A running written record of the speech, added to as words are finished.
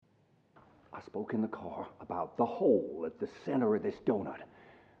I spoke in the car about the hole at the center of this donut.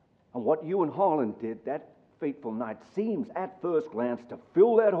 And what you and Harlan did that fateful night seems at first glance to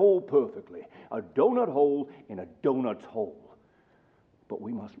fill that hole perfectly. A donut hole in a donut's hole. But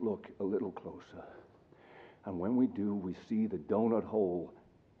we must look a little closer. And when we do, we see the donut hole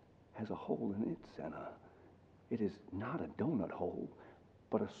has a hole in its center. It is not a donut hole,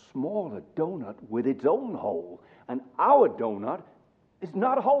 but a smaller donut with its own hole. And our donut is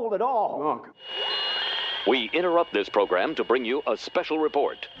not a hole at all. Look. We interrupt this program to bring you a special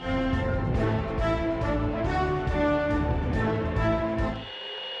report.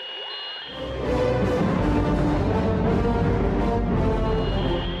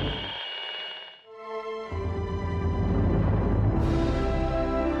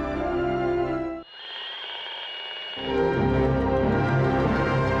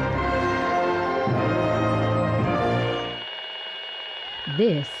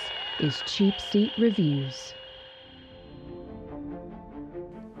 This is Cheap Seat Reviews.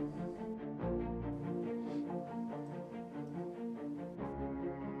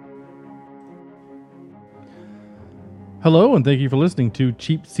 Hello, and thank you for listening to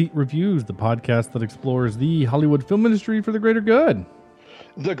Cheap Seat Reviews, the podcast that explores the Hollywood film industry for the greater good.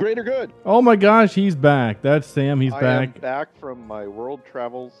 The greater good. Oh my gosh, he's back. That's Sam. He's back. I am back from my world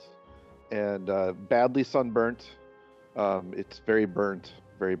travels and badly sunburnt. It's very burnt,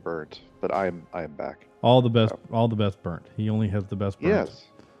 but I am back. All the best burnt. He only has the best burnt. Yes.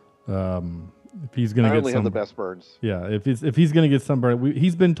 If he's gonna I get only have the best burns. Yeah. If he's gonna get sunburned,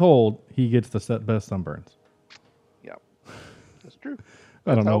 he's been told he gets the best sunburns. Yeah, that's true.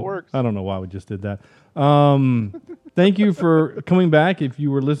 I don't know. How it works. I don't know why we just did that. Thank you for coming back. If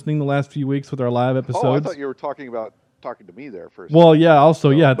you were listening the last few weeks with our live episodes. Oh, I thought you were talking to me there first. Well, yeah. Also,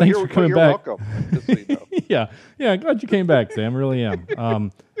 yeah. Thanks for coming back. You're welcome. Just so you know. Yeah. Glad you came back, Sam. Really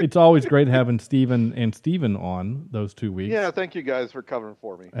am. It's always great having Steven on those 2 weeks. Yeah, thank you guys for covering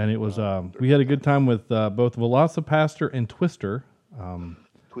for me. And it was we had a good time with both Velocipaster and Twister.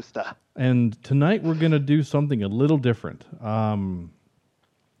 Twister. And tonight we're gonna do something a little different. And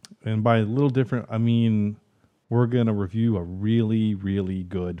by a little different, I mean we're gonna review a really, really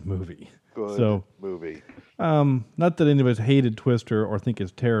good movie. Good movie. Not that anybody's hated Twister or think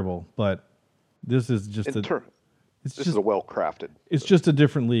it's terrible, but this is just this is a well-crafted. It's just a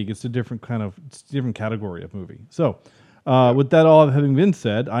different league. It's a different different category of movie. So, with that all having been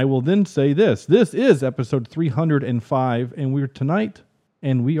said, I will then say this. This is episode 305, and we are tonight.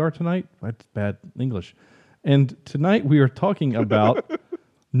 That's bad English. And tonight we are talking about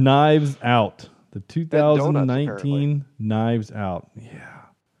Knives Out, the 2019 Knives Out. Yeah,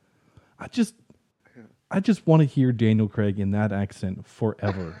 I just want to hear Daniel Craig in that accent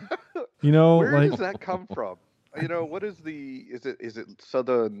forever. You know, where does that come from? You know, what is is it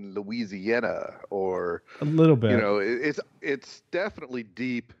Southern Louisiana or a little bit? You know, it's definitely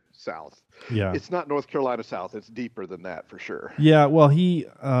deep South. Yeah, it's not North Carolina South. It's deeper than that for sure. Yeah, well,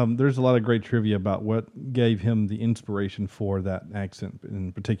 there's a lot of great trivia about what gave him the inspiration for that accent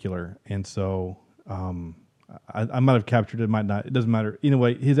in particular, and so I might have captured it, might not. It doesn't matter.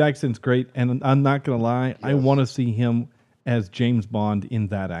 Anyway, his accent's great, and I'm not going to lie. Yes. I want to see him as James Bond in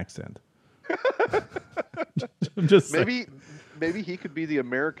that accent. Just maybe he could be the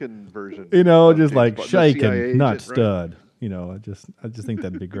American version. You know, just like Bond, shaken, not agent, stud. Right? You know, I just think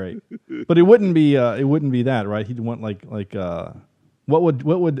that'd be great. But it wouldn't be that, right? He'd want like what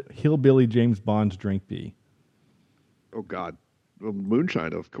would hillbilly James Bond's drink be? Oh God. Well,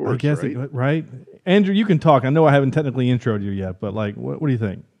 moonshine, of course. I guess right? Right? Andrew, you can talk. I know I haven't technically introed you yet, but like, what do you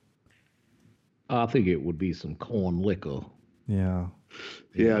think? I think it would be some corn liquor. Yeah.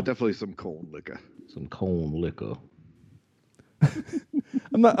 Yeah, definitely some corn liquor. Some corn liquor.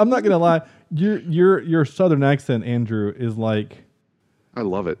 I'm not gonna lie. Your southern accent, Andrew, is like, I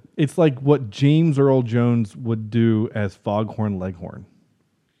love it. It's like what James Earl Jones would do as Foghorn Leghorn.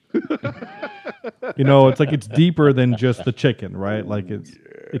 You know, it's like it's deeper than just the chicken, right? Like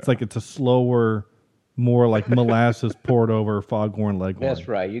it's like it's a slower, more like molasses poured over Foghorn Leghorn. That's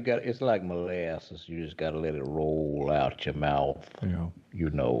right. It's like molasses. You just got to let it roll out your mouth. You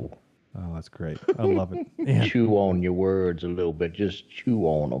know. Oh, that's great. I love it. Man. Chew on your words a little bit. Just chew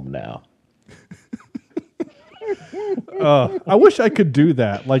on them now. I wish I could do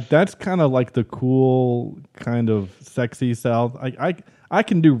that. Like that's kind of like the cool, kind of sexy South. I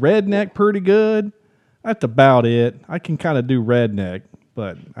can do redneck pretty good. That's about it. I can kind of do redneck,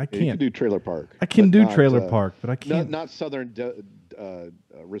 but I can't. You can do trailer park. I can do trailer park, but I can't. Not Southern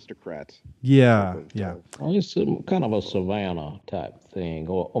aristocrats. Yeah. Well, it's kind of a Savannah type thing,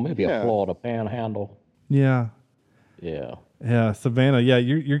 or maybe a Florida Panhandle. Yeah. Yeah. Yeah, Savannah. Yeah,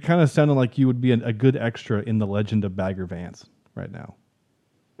 you're kind of sounding like you would be a good extra in The Legend of Bagger Vance right now.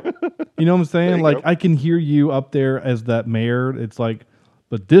 You know what I'm saying? you Like go. I can hear you up there as that mayor. It's like,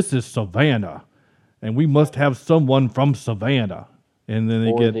 but this is Savannah, and we must have someone from Savannah. And then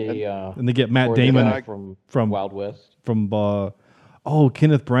they get Matt or the Damon guy from from Wild West.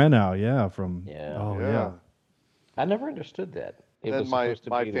 Kenneth Branagh. Yeah, from yeah. I never understood that. It Then was my- supposed to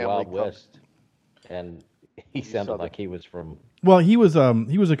my be the family Wild comes- West, and he sounded Southern. like he was from. Well, he was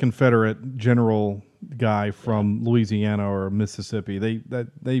a Confederate general guy from Louisiana or Mississippi.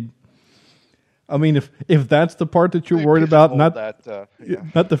 I mean, if that's the part that you're They worried about, pigeonholed not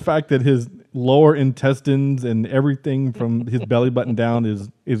that. not the fact that his lower intestines and everything from his belly button down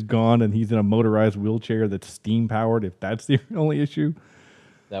is gone, and he's in a motorized wheelchair that's steam powered. If that's the only issue,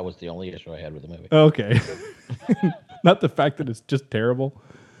 That was the only issue I had with the movie. okay. Not the fact that it's just terrible.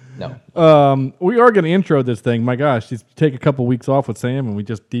 No, We are going to intro this thing. My gosh, just take a couple weeks off with Sam, and we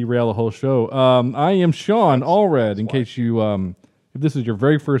just derail the whole show. I am Sean Allred. In case you, if this is your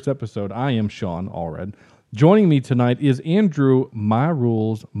very first episode, I am Sean Allred. Joining me tonight is Andrew. My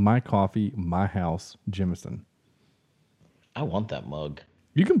rules, my coffee, my house, Jimison. I want that mug.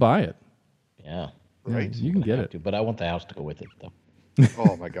 You can buy it. Yeah, Right. You can get have it. to, but I want the house to go with it though.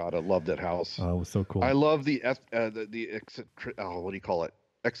 Oh my god, I love that house. Oh, it was so cool. I love the what do you call it?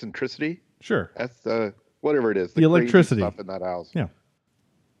 Eccentricity. Sure. That's whatever it is. The crazy electricity. stuff in that house. Yeah.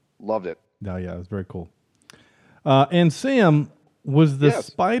 Loved it. Oh, yeah, it was very cool. And Sam, was the Yes.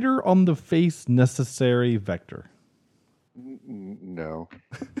 spider on the face necessary vector? No,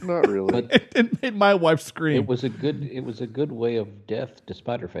 not really. But It made my wife scream. it was a good way of death to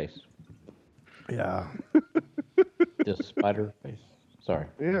Spider-Face. Yeah. The Spider-Face. Sorry.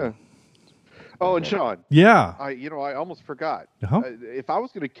 Yeah. Oh, and Sean, Yeah. I almost forgot. Uh-huh. If I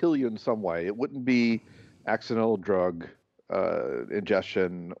was going to kill you in some way, it wouldn't be accidental drug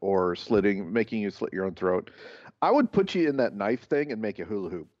ingestion or making you slit your own throat. I would put you in that knife thing and make a hula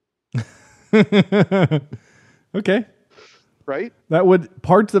hoop. Okay. Right?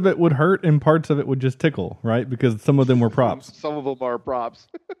 Parts of it would hurt and parts of it would just tickle, right? Because some of them were props. Some of them are props.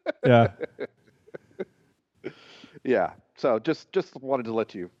 Yeah. Yeah. So just wanted to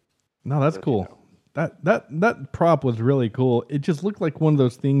let you. No, that's cool. That prop was really cool. It just looked like one of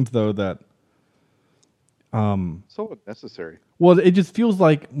those things though that So unnecessary. well, it just feels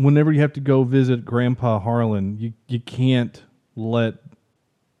like whenever you have to go visit Grandpa Harlan, you can't let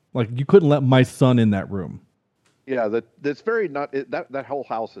you couldn't let my son in that room. Yeah, that's very not that whole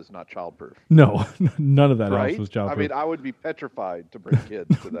house is not childproof. No, none of that Right? house was childproof. I mean, I would be petrified to bring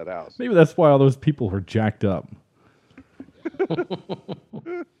kids to that house. Maybe that's why all those people were jacked up.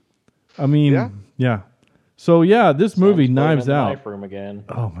 I mean, yeah. So yeah, this movie, Sam's putting Knives in the Out. knife room again.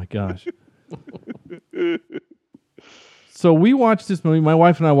 Oh my gosh. So we watched this movie. My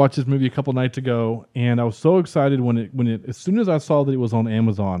wife and I watched this movie a couple nights ago, and I was so excited when it as soon as I saw that it was on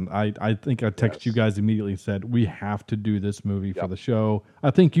Amazon. I think I texted you guys immediately and said we have to do this movie for the show. I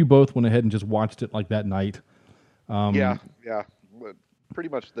think you both went ahead and just watched it like that night. Yeah. Pretty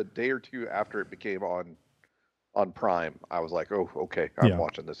much the day or two after it became on Prime, I was like, oh, okay, I'm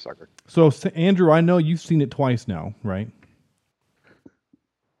watching this sucker. So Andrew, I know you've seen it twice now, right?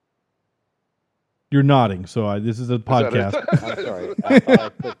 You're nodding, so this is a podcast. I'm sorry. I thought I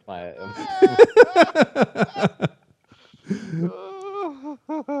clicked my.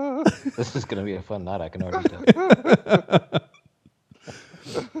 This is going to be a fun night. I can already tell.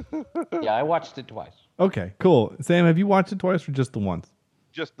 Yeah, I watched it twice. Okay, cool. Sam, have you watched it twice or just the once?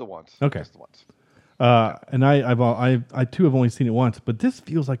 Just the once. Okay. Just the once. And I too have only seen it once, but this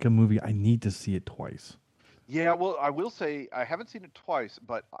feels like a movie I need to see it twice. Yeah, well, I will say I haven't seen it twice,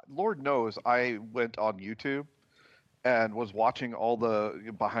 but Lord knows I went on YouTube and was watching all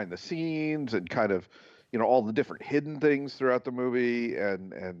the behind the scenes and kind of, all the different hidden things throughout the movie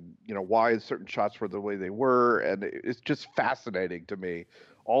and why certain shots were the way they were. And it's just fascinating to me,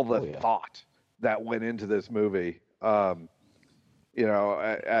 all the thought that went into this movie. From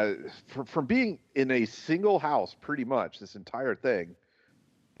being in a single house, pretty much this entire thing,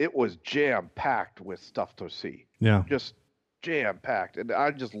 it was jam-packed with stuff to see. Yeah. Just jam-packed. And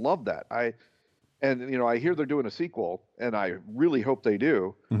I just love that. I hear they're doing a sequel, and I really hope they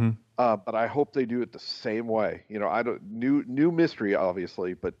do. Mm-hmm. But I hope they do it the same way. I don't new mystery,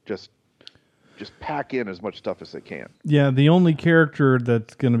 obviously, but just pack in as much stuff as they can. Yeah, the only character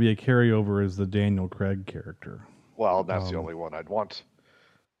that's going to be a carryover is the Daniel Craig character. Well, that's the only one I'd want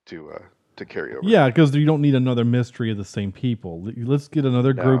to carry over. Yeah, because you don't need another mystery of the same people. Let's get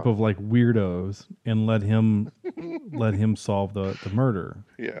another group of weirdos and let him solve the murder.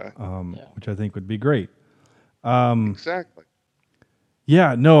 Yeah. Which I think would be great. Exactly.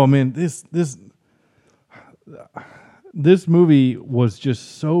 Yeah, no, I mean this movie was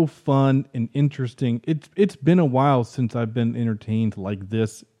just so fun and interesting. It's been a while since I've been entertained like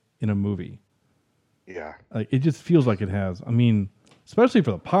this in a movie. Yeah. Like it just feels like it has. I mean, especially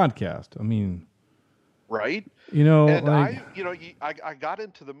for the podcast. I mean, right? And I got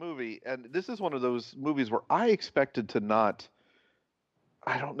into the movie, and this is one of those movies where I expected to not.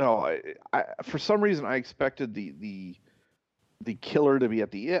 I don't know. I for some reason I expected the killer to be at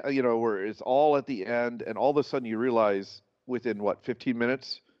the end, where it's all at the end, and all of a sudden you realize within 15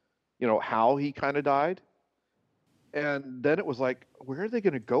 minutes, how he kind of died, and then it was like, where are they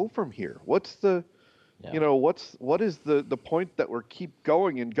going to go from here? What's the, what is the point that we're keep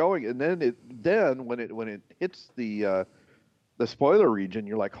going, and then when it hits the spoiler region,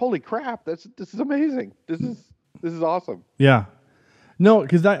 you're like, holy crap, this is amazing. This is awesome. Yeah. No,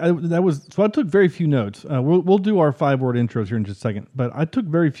 because I took very few notes. We'll do our 5-word intros here in just a second, but I took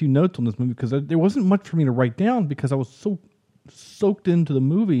very few notes on this movie because there wasn't much for me to write down because I was so soaked into the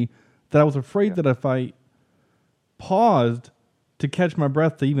movie that I was afraid that if I paused to catch my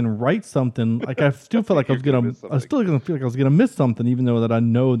breath to even write something, like I still felt like I was gonna feel like I was gonna miss something, even though that I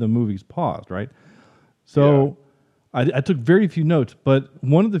know the movie's paused, right? So I took very few notes, but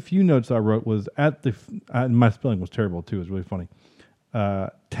one of the few notes I wrote was my spelling was terrible too. It was really funny.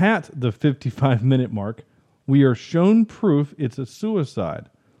 At the 55-minute mark, we are shown proof it's a suicide.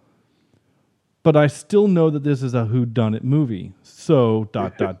 But I still know that this is a whodunit movie. So ...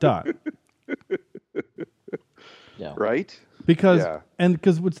 Yeah. Right? Because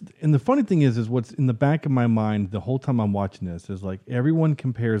the funny thing is what's in the back of my mind the whole time I'm watching this is like everyone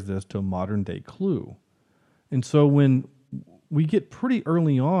compares this to a modern day Clue. And so when we get pretty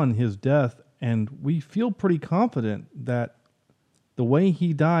early on his death and we feel pretty confident that the way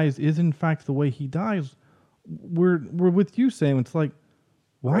he dies is in fact the way he dies, we're with you, Sam. It's like,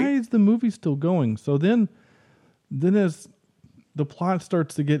 why is the movie still going? So then as the plot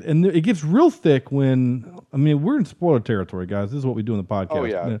starts to get, and it gets real thick when, I mean, we're in spoiler territory, guys. This is what we do in the podcast. Oh,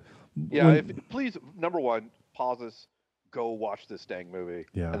 yeah. Please, number one, pause this, go watch this dang movie,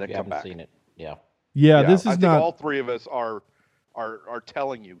 and then come back. Seen it. Yeah. Yeah, this is I think all three of us are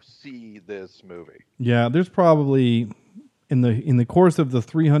telling you, see this movie. Yeah, there's probably in the course of the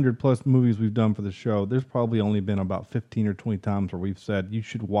 300 plus movies we've done for the show, there's probably only been about 15 or 20 times where we've said you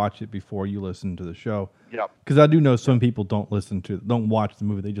should watch it before you listen to the show. Yep. Because I do know some people don't watch the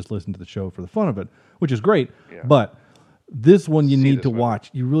movie; they just listen to the show for the fun of it, which is great. Yeah. But this one you need to watch.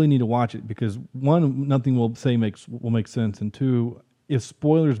 You really need to watch it because one, nothing we'll say will make sense, and two, if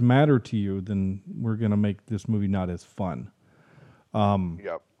spoilers matter to you, then we're going to make this movie not as fun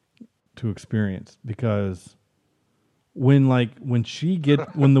to experience because when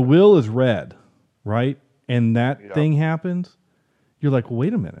the will is read, right, and that thing happens, you're like, well,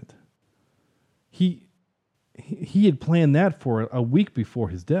 wait a minute. He had planned that for a week before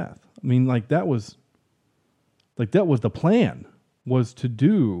his death. I mean, that was the plan, was to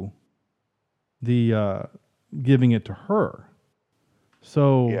do the giving it to her.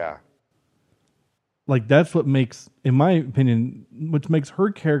 So that's what makes, in my opinion, which makes her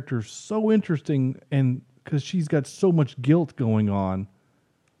character so interesting, and because she's got so much guilt going on,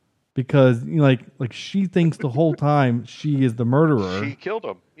 because she thinks the whole time she is the murderer. She killed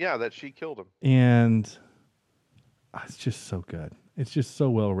him. Yeah, that she killed him. And it's just so good. It's just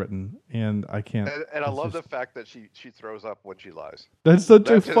so well written, and I can't. And I love the fact that she throws up when she lies. That's such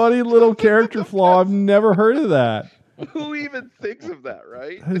a funny little character flaw. I've never heard of that. Who even thinks of that,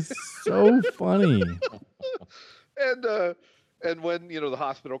 right? That's so funny. And when the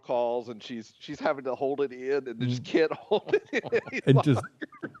hospital calls and she's having to hold it in and just can't hold it in and just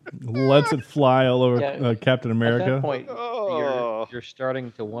lets it fly all over Captain America. At that point, you're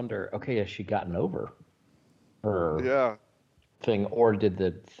starting to wonder, okay, has she gotten over her thing, or did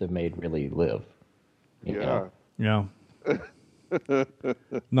the maid really live? You know? Yeah.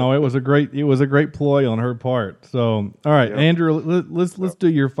 No, it was a great ploy on her part. So, all right, Andrew, let's do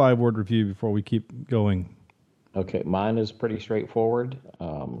your 5-word review before we keep going. Okay, mine is pretty straightforward.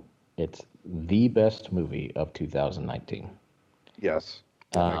 It's the best movie of 2019. Yes.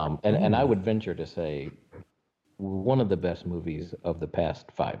 And I would venture to say one of the best movies of the past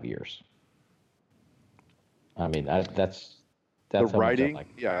 5 years. I mean, that's the writing.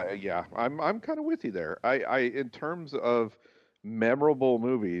 I'm kind of with you there. I in terms of memorable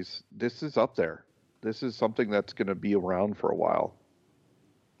movies, this is up there. This is something that's going to be around for a while.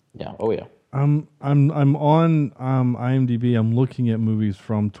 Yeah. Oh yeah. I'm on IMDb. I'm looking at movies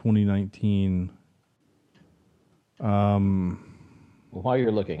from 2019. While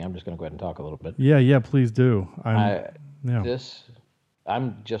you're looking, I'm just going to go ahead and talk a little bit. Yeah, please do. This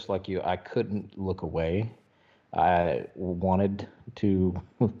I'm just like you. I couldn't look away. I wanted to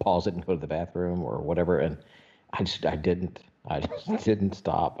pause it and go to the bathroom or whatever, and I didn't. I just didn't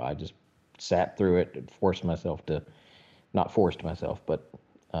stop. I just sat through it and not forced myself, but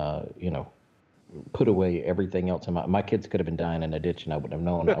put away everything else. My kids could have been dying in a ditch, and I wouldn't have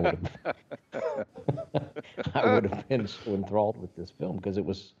known. I would have been so enthralled with this film because it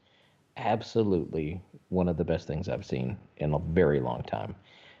was absolutely one of the best things I've seen in a very long time,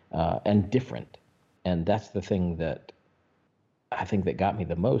 and different. And that's the thing that I think that got me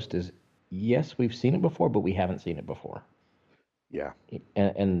the most is, yes, we've seen it before, but we haven't seen it before. Yeah.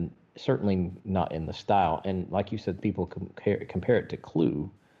 And certainly not in the style. And like you said, people compare it to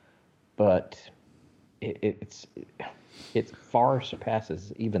Clue, but it far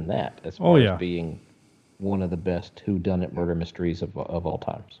surpasses even that as far as being one of the best whodunit murder mysteries of all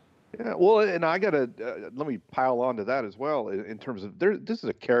times. Yeah, well, and I gotta let me pile on to that as well in terms of this is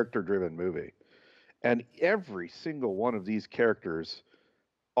a character-driven movie, and every single one of these characters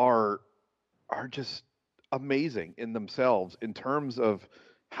are just amazing in themselves in terms of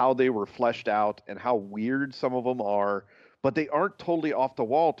how they were fleshed out and how weird some of them are, but they aren't totally off the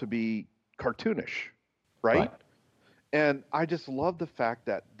wall to be cartoonish, right? And I just love the fact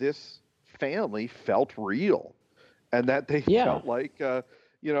that this family felt real, and that they felt like the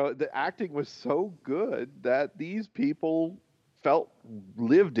acting was so good that these people felt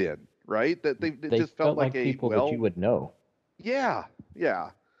lived in, right? That they just felt like people that you would know. Yeah.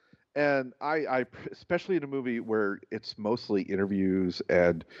 And I especially in a movie where it's mostly interviews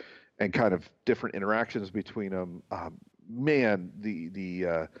and kind of different interactions between them. Man,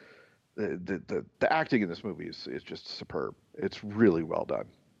 the acting in this movie is just superb. It's really well done.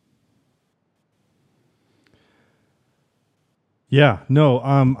 Yeah, no,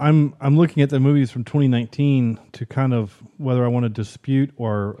 I'm looking at the movies from 2019 to kind of whether I want to dispute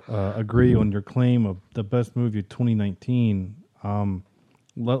or agree on your claim of the best movie of 2019.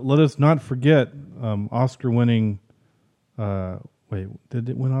 Let us not forget Oscar-winning. Wait, did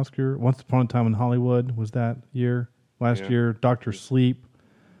it win Oscar? Once Upon a Time in Hollywood was that year? Last year, Dr. Sleep,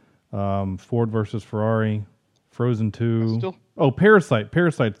 Ford versus Ferrari, Frozen 2. Parasite.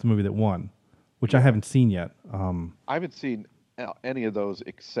 Parasite's the movie that won, which I haven't seen yet. I haven't seen any of those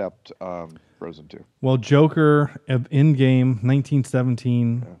except Frozen 2. Well, Joker, Endgame,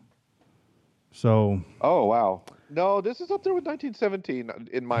 1917. Yeah. So. Oh, wow. No, this is up there with 1917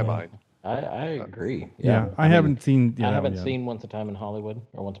 in my mind. I agree. Yeah, I haven't seen. I haven't seen Once Upon a Time in Hollywood.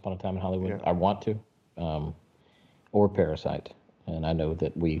 Yeah. I want to, or Parasite, and I know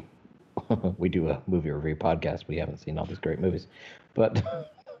that we do a movie review podcast. We haven't seen all these great movies, but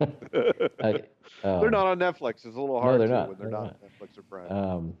they're not on Netflix. It's a little hard. No, they're not. When they're not on Netflix or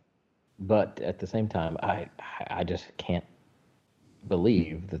Prime. But at the same time, I just can't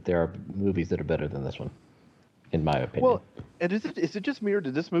believe that there are movies that are better than this one, in my opinion. Well, and is it just me, or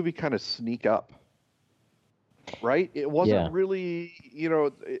did this movie kind of sneak up? Right? It wasn't really,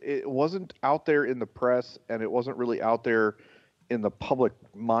 it wasn't out there in the press, and it wasn't really out there in the public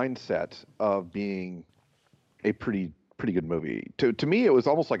mindset of being a pretty good movie. To me, it was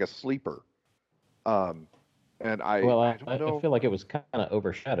almost like a sleeper. And I feel like it was kind of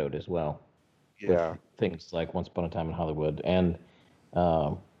overshadowed as well. Yeah. Things like Once Upon a Time in Hollywood, and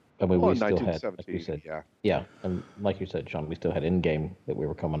we still had, like you said, and like you said, Sean, we still had Endgame that we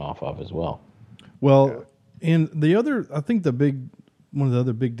were coming off of as well. Well, and I think one of the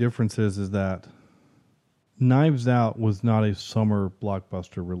other big differences is that Knives Out was not a summer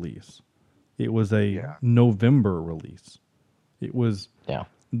blockbuster release. It was a November release. It was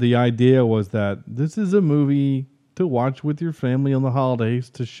the idea was that this is a movie to watch with your family on the holidays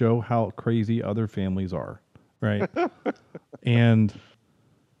to show how crazy other families are, right? and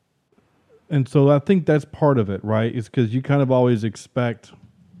so I think that's part of it, right? Is because you kind of always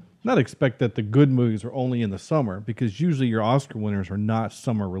not expect that the good movies are only in the summer, because usually your Oscar winners are not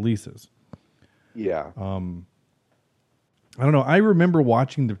summer releases. Yeah. I don't know. I remember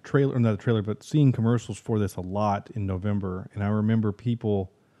watching the trailer, not the trailer, but seeing commercials for this a lot in November. And I remember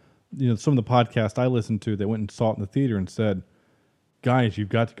people, some of the podcasts I listened to that went and saw it in the theater and said, guys, you've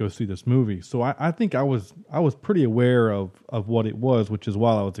got to go see this movie. So I think I was pretty aware of what it was, which is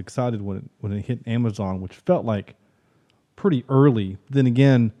why I was excited when it hit Amazon, which felt like pretty early. Then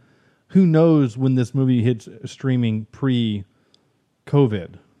again, who knows when this movie hits streaming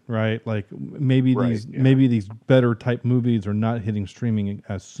pre-COVID, right? Like maybe these better type movies are not hitting streaming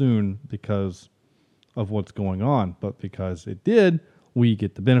as soon because of what's going on, but because it did, we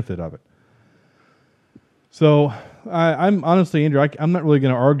get the benefit of it. So I'm honestly, Andrew, I'm not really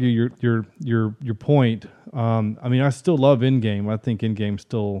going to argue your point I mean, I still love Endgame. I think Endgame's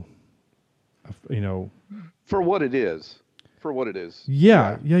still, you know, For what it is. For what it is.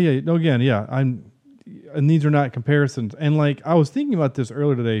 yeah. No, again, yeah. And these are not comparisons. And like, I was thinking about this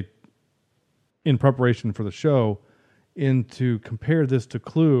earlier today in preparation for the show, and to compare this to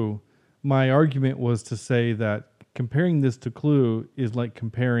Clue. My argument was to say that comparing this to Clue is like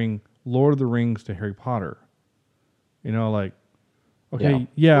comparing Lord of the Rings to Harry Potter. You know, like, okay,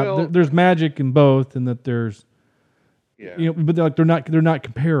 Well, there's magic in both, and that there's, Yeah. you know, but they're not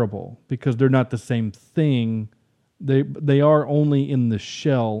comparable because they're not the same thing. They are only in the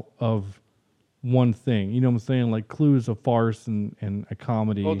shell of one thing. You know what I'm saying? Like Clue is a farce and a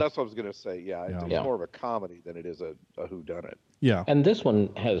comedy. Well, that's what I was going to say. Yeah, Yeah. it's Yeah. more of a comedy than it is a whodunit. Yeah. And this one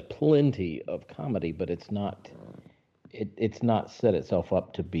has plenty of comedy, but it's not. It's not set itself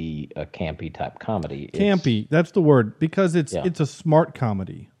up to be a campy type comedy. Campy, that's the word, because it's Yeah. it's a smart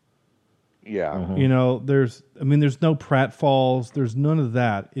comedy. Yeah. You know, there's no pratfalls, there's none of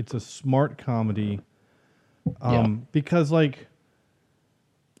that. It's a smart comedy. Because like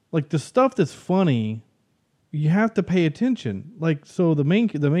the stuff that's funny, you have to pay attention. Like, so the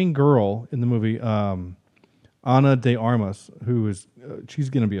main girl in the movie, Ana de Armas, who is she's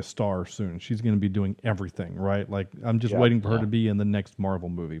going to be a star soon. She's going to be doing everything, right? Like, I'm just waiting for her to be in the next Marvel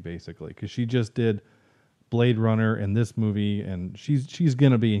movie, basically, because she just did Blade Runner and this movie, and she's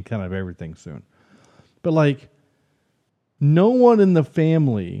going to be in kind of everything soon. But like, no one in the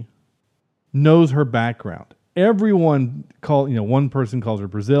family knows her background. Everyone one person calls her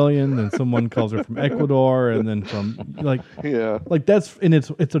Brazilian, then someone calls her from Ecuador, and then from like that's, and it's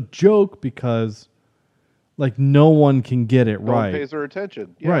a joke because like no one can get it No one right. pays her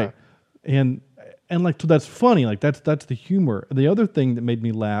attention. Yeah. Right. And like, so that's funny. Like that's the humor. The other thing that made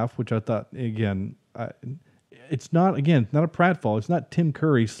me laugh, which I thought, again, it's not a pratfall. It's not Tim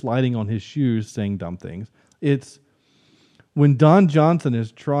Curry sliding on his shoes saying dumb things. It's when Don Johnson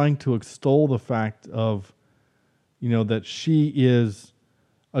is trying to extol the fact of, that she is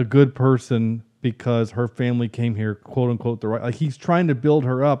a good person because her family came here, quote unquote, the right. Like, he's trying to build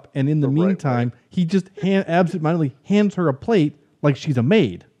her up, and in the meantime, he just absentmindedly hands her a plate like she's a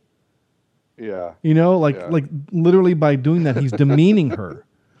maid. Yeah. Like literally by doing that, he's demeaning her,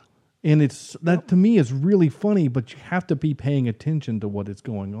 and it's that to me is really funny. But you have to be paying attention to what is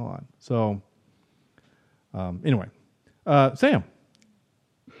going on. So, anyway, Sam.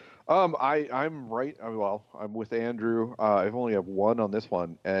 I'm right. Well, I'm with Andrew. I only have one on this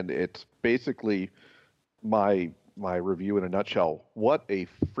one, and it's basically my review in a nutshell. What a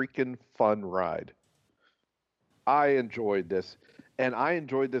freaking fun ride! I enjoyed this, and I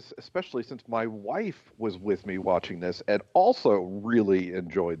enjoyed this especially since my wife was with me watching this, and also really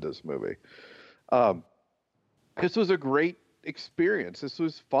enjoyed this movie. This was a great experience. This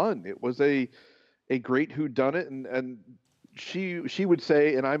was fun. It was a great whodunit, and she would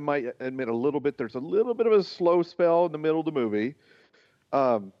say, and I might admit a little bit, there's a little bit of a slow spell in the middle of the movie.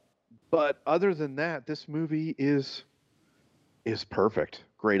 But other than that, this movie is perfect.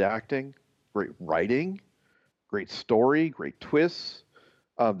 Great acting, great writing, great story, great twists.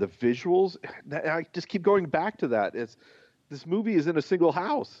 The visuals, I just keep going back to that. This movie is in a single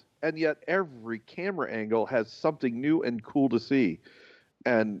house, and yet every camera angle has something new and cool to see.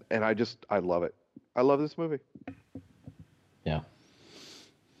 And I love it. I love this movie. Yeah.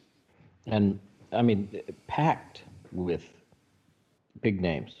 And I mean, packed with big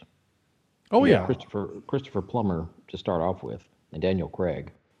names. Oh, You yeah. got Christopher Plummer to start off with, and Daniel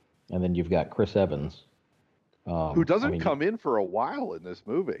Craig, and then you've got Chris Evans, Who doesn't come in for a while in this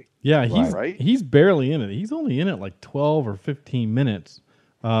movie. Yeah, Right. he's barely in it. He's only in it like 12 or 15 minutes.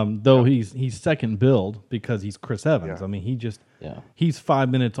 Though he's second billed because he's Chris Evans. Yeah. I mean, he's 5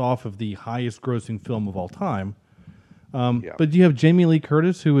 minutes off of the highest grossing film of all time. But you have Jamie Lee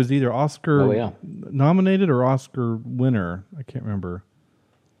Curtis, who was either Oscar nominated or Oscar winner. I can't remember.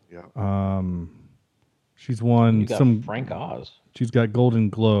 Yeah. She's won You got some. Frank Oz. She's got Golden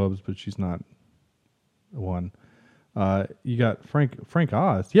Globes, but she's not one. You got Frank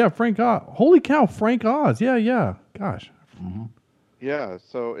Oz. Yeah, Frank Oz. Holy cow, Frank Oz. Yeah. Gosh. Yeah.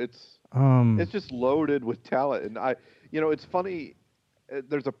 So it's just loaded with talent, and it's funny.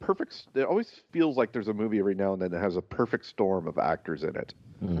 There's a perfect. It always feels like there's a movie every now and then that has a perfect storm of actors in it,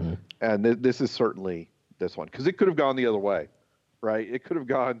 and this is certainly this one, because it could have gone the other way, right? It could have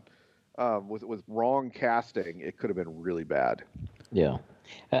gone with wrong casting. It could have been really bad. Yeah.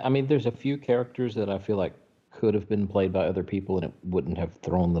 I mean, there's a few characters that I feel like could have been played by other people and it wouldn't have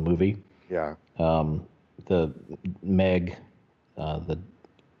thrown the movie. Yeah. The Meg, and the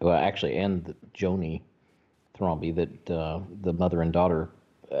Joni Thrombey, that the mother and daughter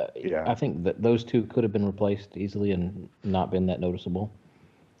Yeah. I think that those two could have been replaced easily and not been that noticeable,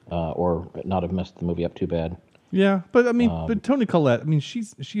 or not have messed the movie up too bad. Yeah, but I mean, but Toni Collette, I mean,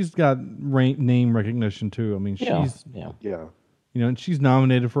 she's got name recognition too. I mean, she's Yeah. and she's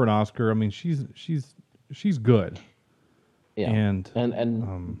nominated for an Oscar. I mean, she's good. Yeah,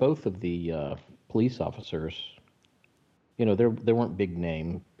 and both of the police officers, there weren't big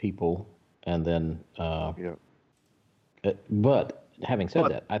name people, and then but having said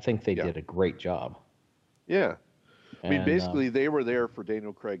that, I think they did a great job. Yeah. I mean, And, basically, they were there for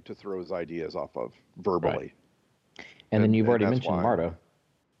Daniel Craig to throw his ideas off of verbally. Right. And then you've already that's mentioned why. Marta.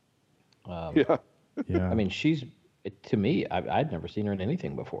 Yeah. Yeah, I mean, to me, I'd never seen her in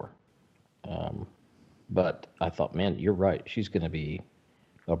anything before. But I thought, man, you're right. She's going to be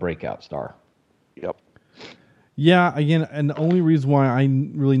a breakout star. Yep. Yeah, again, and the only reason why I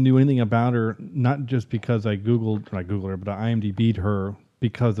really knew anything about her, not just because I Googled her, but I IMDb'd her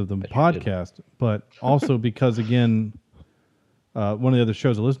because of the podcast, but also because, again, one of the other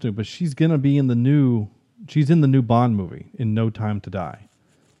shows I listen to, but she's going to be in the new Bond movie, In No Time to Die.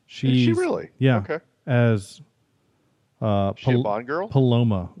 Is she really? Yeah. Okay. As She a Bond girl?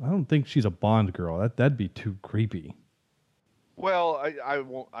 Paloma. I don't think she's a Bond girl. That'd be too creepy. Well, I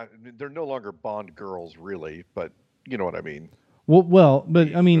won't. I mean, they're no longer Bond girls, really, but you know what I mean. Well,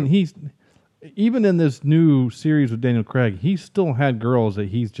 but I mean, he's even in this new series with Daniel Craig, he still had girls that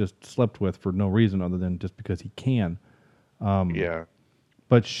he's just slept with for no reason other than just because he can. Yeah.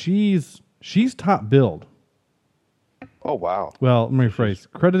 But she's top billed. Oh, wow. Well, let me rephrase.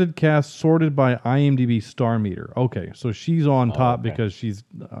 Credited cast sorted by IMDb star meter. Okay, so she's on top because she's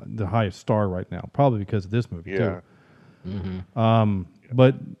the highest star right now, probably because of this movie too.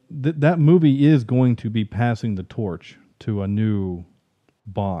 But that movie is going to be passing the torch to a new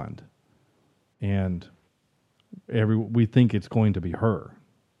Bond, and we think it's going to be her,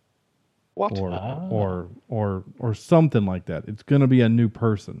 What? or something like that. It's going to be a new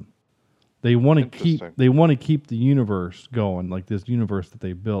person. They want to keep the universe going, like this universe that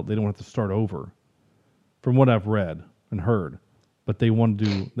they built. They don't have to start over, from what I've read and heard. But they want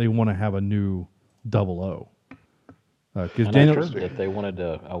to have a new 000. Because And I heard that they wanted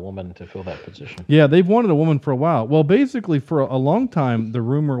a woman to fill that position. Yeah, they've wanted a woman for a while. Well, basically, for a long time, the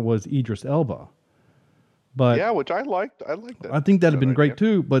rumor was Idris Elba. But yeah, which I liked. I liked that. I think that'd have been great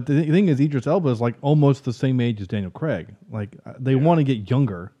too. But the thing is, Idris Elba is like almost the same age as Daniel Craig. Like they want to get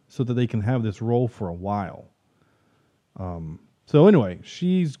younger so that they can have this role for a while. So anyway,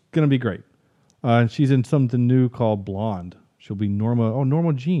 she's gonna be great. She's in something new called Blonde. She'll be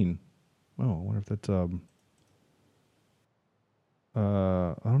Norma Jean. Oh, I wonder if that's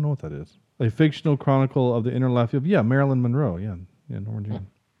I don't know what that is. A fictional chronicle of the inner life of Marilyn Monroe. Yeah, Norma Jean.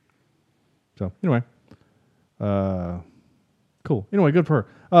 So anyway. Cool. Anyway, good for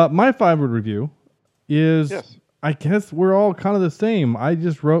her. My 5-word review is, I guess we're all kind of the same. I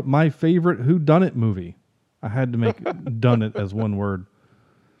just wrote my favorite whodunit movie. I had to make done it as one word.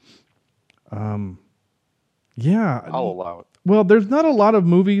 Yeah. I'll allow it. Well, there's not a lot of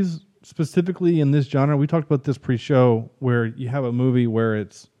movies specifically in this genre. We talked about this pre-show where you have a movie where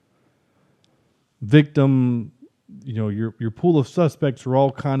it's victim, your pool of suspects are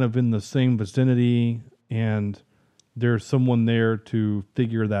all kind of in the same vicinity, and there's someone there to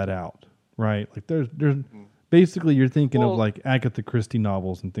figure that out, right? Like there's basically you're thinking of like Agatha Christie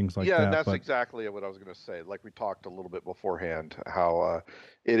novels and things like that. Yeah, that's exactly what I was going to say. Like we talked a little bit beforehand, how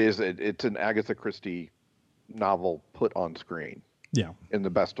it's an Agatha Christie novel put on screen. Yeah, in the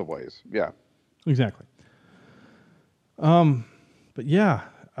best of ways. Yeah, exactly. But yeah,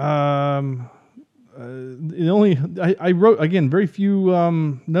 I wrote again very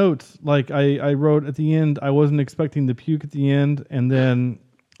few notes. Like I wrote at the end, I wasn't expecting to puke at the end, and then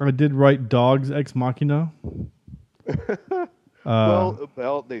I did write dogs ex machina.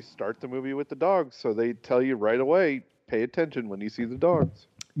 Well, they start the movie with the dogs, so they tell you right away, pay attention when you see the dogs.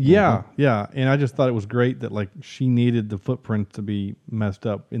 Yeah, yeah, and I just thought it was great that like she needed the footprints to be messed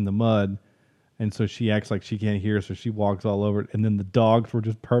up in the mud. And so she acts like she can't hear, so she walks all over it. And then the dogs were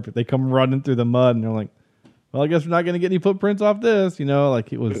just perfect. They come running through the mud, and they're like, "Well, I guess we're not going to get any footprints off this."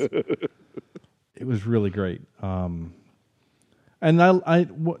 Like it was, it was really great. And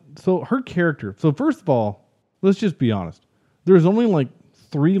so her character. So first of all, let's just be honest. There's only like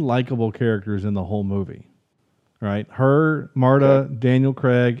 3 likable characters in the whole movie, right? Her, Marta, Daniel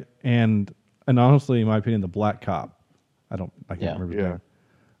Craig, and honestly, in my opinion, the black cop. I can't remember his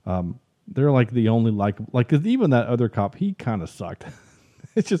name. They're like the only because even that other cop, he kind of sucked.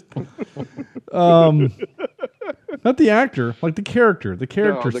 It's just, Not the actor, like the character. The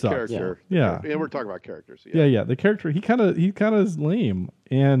character the sucks. character. Yeah. And we're talking about characters. Yeah. The character, he kind of is lame,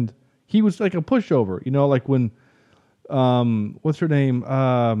 and he was like a pushover. You know, like when, what's her name?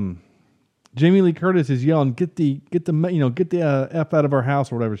 Jamie Lee Curtis is yelling, "Get the F out of our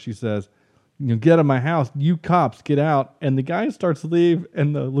house," or whatever she says. Get out of my house, you cops, get out. And the guy starts to leave,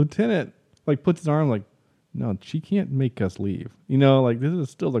 and the lieutenant like puts his arm like, no, she can't make us leave. Like this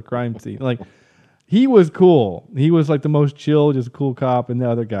is still the crime scene. Like he was cool. He was like the most chill, just cool cop, and the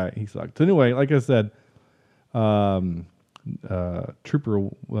other guy, he sucked. So anyway, like I said, Trooper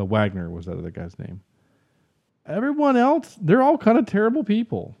Wagner was that other guy's name. Everyone else, they're all kind of terrible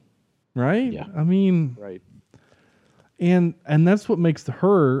people, right? Yeah. I mean, Right. And that's what makes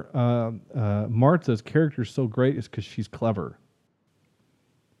her Martha's character so great, is because she's clever.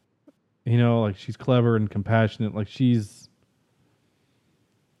 Like she's clever and compassionate. Like she's,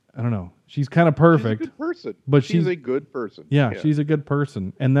 I don't know, she's kind of perfect. She's a good person. But she's a good person. Yeah, she's a good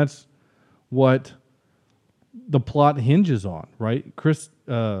person, and that's what the plot hinges on, right?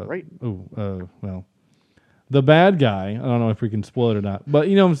 Right. Well, the bad guy. I don't know if we can spoil it or not, but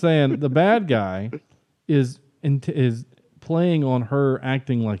you know what I'm saying. The bad guy is playing on her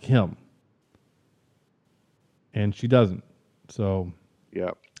acting like him, and she doesn't. So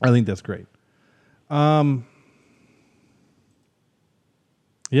yeah, I think that's great.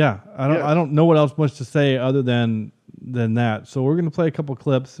 Yeah, I don't know what else much to say other than that. So we're going to play a couple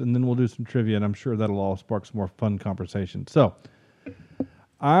clips, and then we'll do some trivia, and I'm sure that'll all spark some more fun conversation. So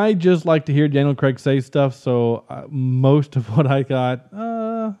I just like to hear Daniel Craig say stuff. So most of what I got,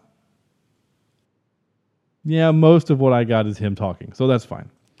 most of what I got is him talking. So that's fine.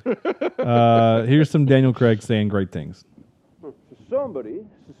 Here's some Daniel Craig saying great things. Somebody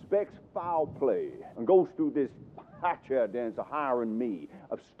suspects foul play and goes through this high chair dance of hiring me,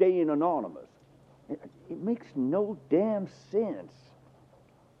 of staying anonymous. It makes no damn sense.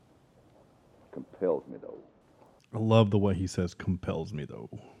 Compels me, though. I love the way he says compels me, though.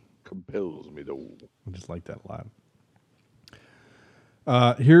 Compels me, though. I just like that a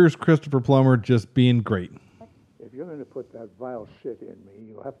lot. Here's Christopher Plummer just being great. If you're going to put that vile shit in me,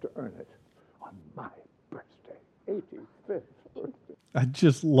 you'll have to earn it on my birthday, 85th birthday. I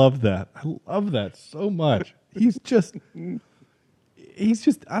just love that. I love that so much. He's just, I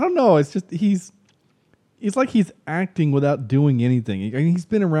don't know. It's just, he's like he's acting without doing anything. I mean, he's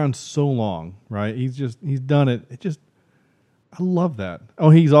been around so long, right? He's done it. I love that. Oh,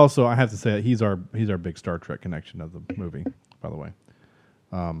 he's also, I have to say, he's our big Star Trek connection of the movie, by the way.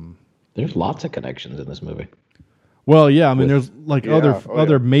 There's lots of connections in this movie. Well, yeah, I mean, there's like other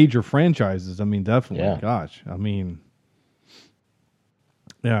yeah. major franchises. I mean, definitely. Yeah. Gosh, I mean,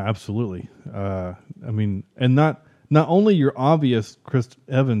 yeah, absolutely. I mean, and not only your obvious Chris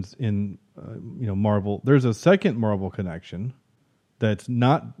Evans in Marvel. There's a second Marvel connection that's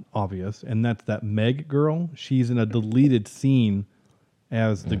not obvious, and that's that Meg girl. She's in a deleted scene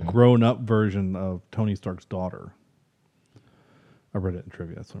as the grown-up version of Tony Stark's daughter. I read it in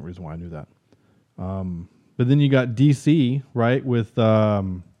trivia. That's the only reason why I knew that. But then you got DC, right, with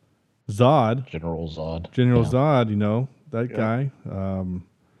Zod. General Zod. Zod, that guy.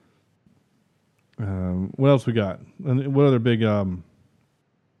 What else we got? And what other big...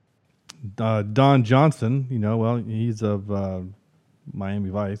 Don Johnson, well, he's of Miami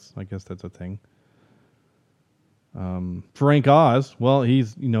Vice. I guess that's a thing. Frank Oz, well,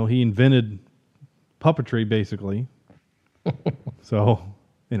 he's, he invented puppetry, basically. So,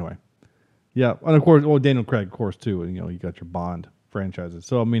 anyway. Yeah, and of course, Daniel Craig, of course, too. You got your Bond franchises.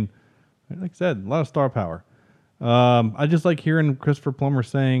 So, I mean, like I said, a lot of star power. I just like hearing Christopher Plummer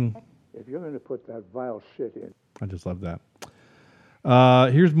saying... If you're going to put that vile shit in... I just love that.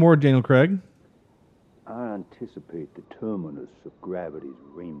 Here's more Daniel Craig. I anticipate the terminus of gravity's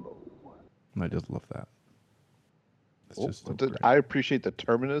rainbow. I just love that. It's just so great. I appreciate the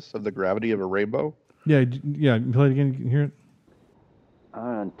terminus of the gravity of a rainbow. Yeah. Play it again. You can hear it.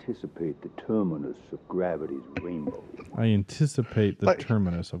 I anticipate the terminus of gravity's rainbow. I anticipate the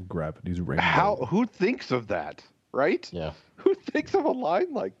terminus of gravity's rainbow. Who thinks of that, right? Yeah. Who thinks of a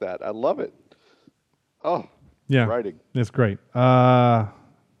line like that? I love it. Oh, yeah. Writing. It's great.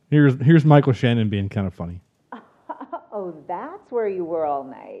 Here's Michael Shannon being kind of funny. Oh, that's where you were all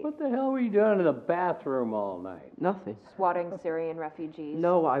night. What the hell were you doing in the bathroom all night? Nothing. Swatting Syrian refugees.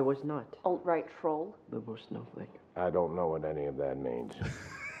 No, I was not. Alt-right troll. Little snowflake. I don't know what any of that means.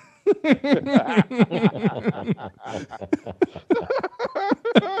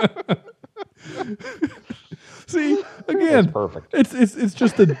 See, again, That's perfect. It's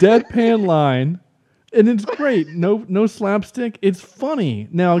just a deadpan line, and it's great. No slapstick. It's funny.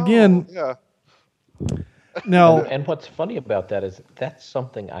 Now again, Now, And what's funny about that is that's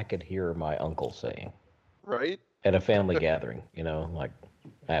something I could hear my uncle saying Right? at a family gathering. You know, like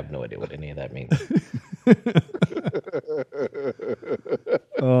I have no idea what any of that means.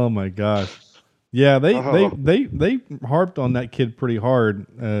 oh my gosh. Yeah, they harped on that kid pretty hard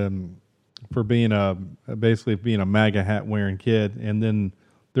for being basically being a MAGA hat wearing kid, and then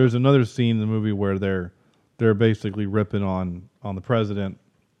there's another scene in the movie where they're basically ripping on the president,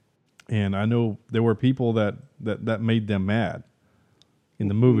 and I know there were people that made them mad in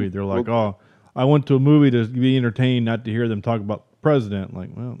the movie. They're like, "Oh, I went to a movie to be entertained, not to hear them talk about the president."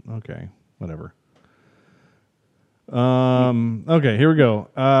 Like, well, okay, whatever. Okay, here we go.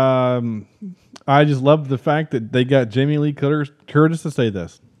 I just love the fact that they got Jamie Lee Curtis to say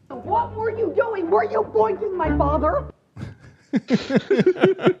this. What were you doing? Were you boinking my father? What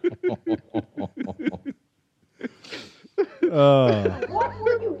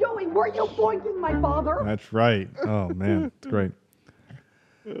were you doing? Were you boinking my father? That's right. Oh man, it's great.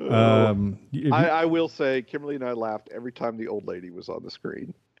 I will say, Kimberly and I laughed every time the old lady was on the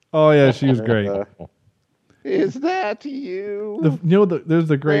screen. Oh yeah, she was great. Is that you? There's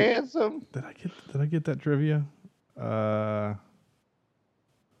the great. Ransom? Did I get that trivia? No.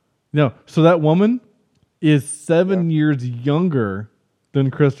 So that woman is 7 years younger than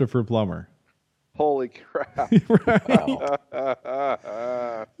Christopher Plummer. Holy crap! Right?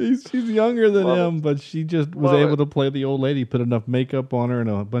 She's younger than him, but she just was able to play the old lady. Put enough makeup on her and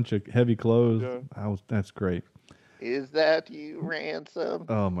a bunch of heavy clothes. Yeah. That's great. Is that you, Ransom?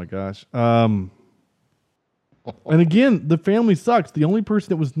 Oh my gosh. And again, the family sucks. The only person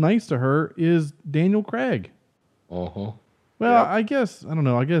that was nice to her is Daniel Craig. Uh-huh. Well, I guess I don't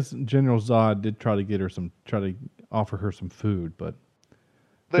know. I guess General Zod did try to offer her some food, but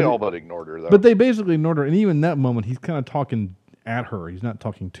they all but ignored her though. But they basically ignored her, and even in that moment, he's kind of talking at her. He's not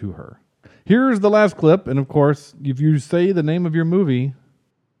talking to her. Here's the last clip, and of course, if you say the name of your movie,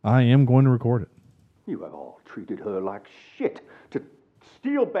 I am going to record it. You have all treated her like shit to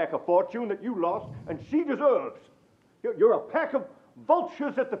steal back a fortune that you lost and she deserves. You're a pack of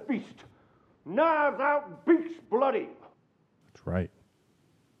vultures at the feast. Knives out, beaks bloody. That's right.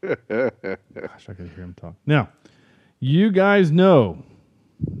 Gosh, I could hear him talk. Now, you guys know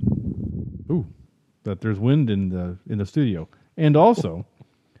that there's wind in the studio. And also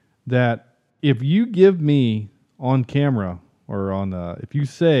that if you give me on camera or on if you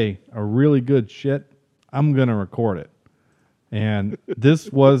say a really good shit, I'm going to record it. And this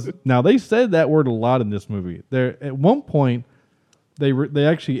was, now they said that word a lot in this movie. There at one point they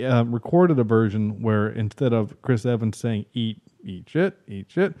actually recorded a version where instead of Chris Evans saying eat shit,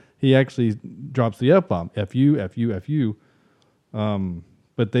 he actually drops the F bomb, F you.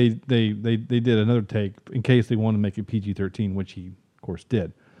 But they did another take in case they wanted to make it PG-13, which he of course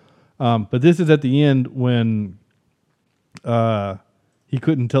did. But this is at the end when he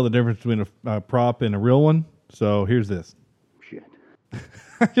couldn't tell the difference between a prop and a real one. So here's this. Shit.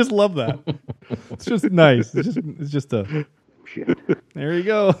 I just love that. It's just nice. It's just a shit. There you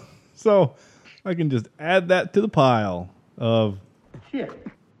go. So I can just add that to the pile of shit.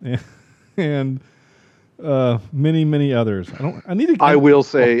 And many others. I will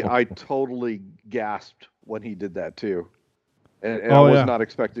say I totally gasped when he did that too, and I was not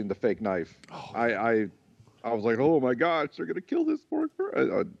expecting the fake knife. I was like, oh my gosh, they're gonna kill this poor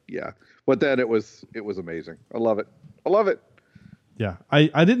girl. Yeah, but then it was amazing. I love it. Yeah,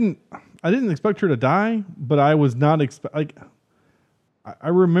 I didn't expect her to die, but I was not I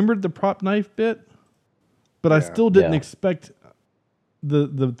remembered the prop knife bit, but I still didn't expect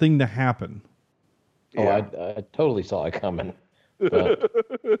the thing to happen. Oh, I totally saw it coming, but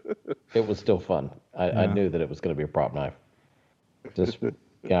it was still fun. I knew that it was going to be a prop knife. Just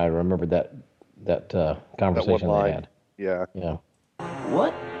I remember that conversation that they had. Yeah.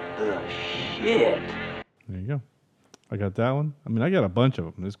 What the shit? There you go. I got that one. I mean, I got a bunch of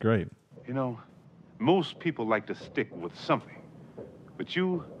them. It's great. You know, most people like to stick with something, but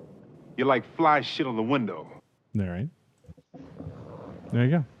you like fly shit on the window. All right. There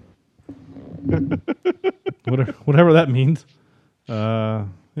you go. Whatever that means. Yeah.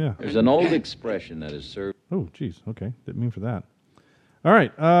 There's an old expression that is served. Oh, geez. Okay. Didn't mean for that. All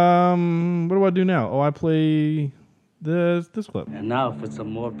right. What do I do now? Oh, I play this clip. And now for some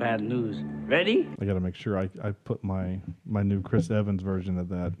more bad news. Ready? I got to make sure I put my new Chris Evans version of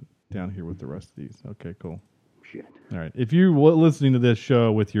that down here with the rest of these. Okay, cool. Shit. All right. If you're listening to this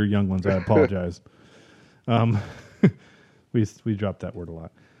show with your young ones, I apologize. We dropped that word a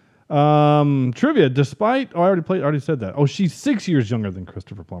lot. Trivia. Despite, I already said that. Oh, she's 6 years younger than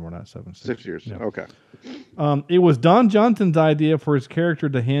Christopher Plummer, not 7. 6 years. Yeah. Okay. It was Don Johnson's idea for his character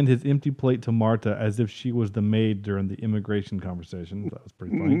to hand his empty plate to Marta as if she was the maid during the immigration conversation. That was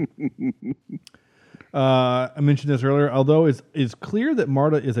pretty funny. I mentioned this earlier. Although it's clear that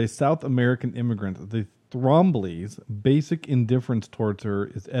Marta is a South American immigrant, the Thrombleys' basic indifference towards her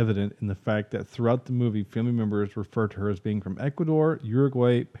is evident in the fact that throughout the movie, family members refer to her as being from Ecuador,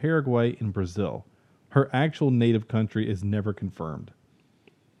 Uruguay, Paraguay, and Brazil. Her actual native country is never confirmed.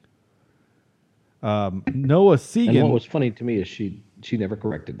 Noah Segan. And what was funny to me is she never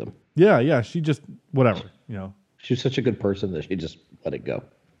corrected them. Yeah, she just whatever, She's such a good person that she just let it go.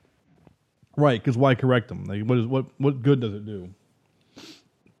 Right, because why correct them? Like, what good does it do?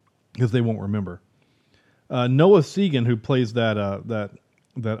 Because they won't remember. Noah Segan, who plays that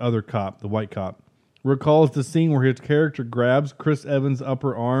other cop, the white cop, recalls the scene where his character grabs Chris Evans'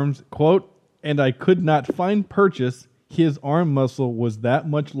 upper arms, quote, "and I could not find purchase. His arm muscle was that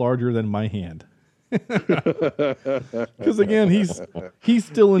much larger than my hand." Because again, he's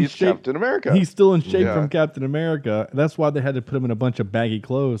still in shape. Captain America. He's still in shape from Captain America. That's why they had to put him in a bunch of baggy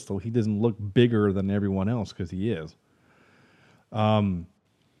clothes so he doesn't look bigger than everyone else, because he is.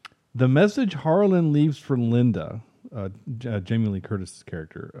 The message Harlan leaves for Linda, Jamie Lee Curtis's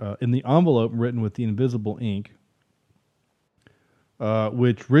character, in the envelope written with the invisible ink,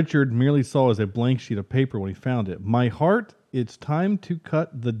 which Richard merely saw as a blank sheet of paper when he found it. "My heart, it's time to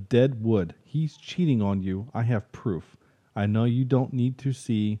cut the dead wood. He's cheating on you. I have proof. I know you don't need to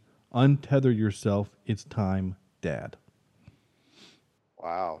see. Untether yourself. It's time, Dad."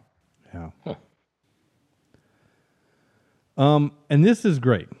 Wow. Yeah. And this is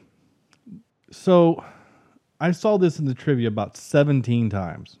great. So, I saw this in the trivia about 17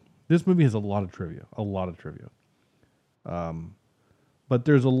 times. This movie has a lot of trivia. But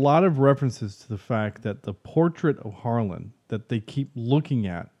there's a lot of references to the fact that the portrait of Harlan that they keep looking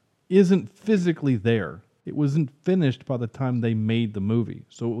at isn't physically there. It wasn't finished by the time they made the movie.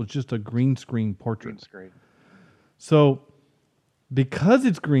 So it was just a green screen portrait. Green screen. So, because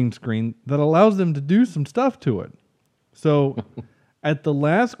it's green screen, that allows them to do some stuff to it. So, at the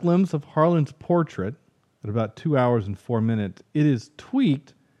last glimpse of Harlan's portrait, at about 2 hours and 4 minutes, it is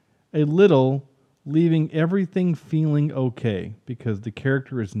tweaked a little, leaving everything feeling okay because the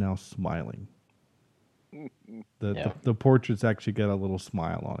character is now smiling. The portrait's actually got a little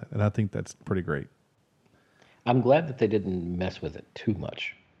smile on it, and I think that's pretty great. I'm glad that they didn't mess with it too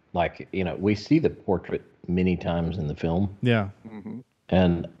much. Like, we see the portrait many times in the film. Yeah. Mm-hmm.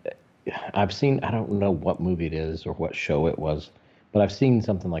 And I've seen, I don't know what movie it is or what show it was, but I've seen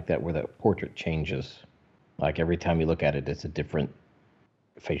something like that where the portrait changes. Like every time you look at it, it's a different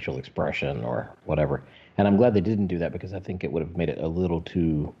facial expression or whatever. And I'm glad they didn't do that because I think it would have made it a little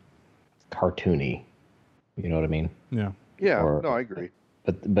too cartoony. You know what I mean? Yeah. Yeah, no, I agree.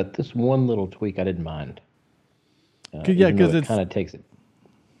 But this one little tweak I didn't mind. Because it kind of takes it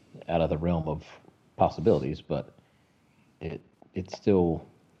out of the realm of possibilities, but it's still,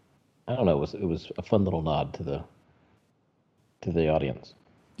 I don't know, it was a fun little nod to the audience.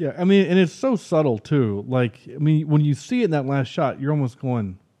 Yeah, I mean, and it's so subtle too. Like, I mean, when you see it in that last shot, you're almost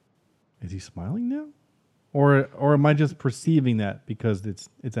going, "Is he smiling now?" Or am I just perceiving that because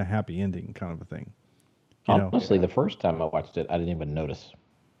it's a happy ending kind of a thing? Honestly, the first time I watched it, I didn't even notice.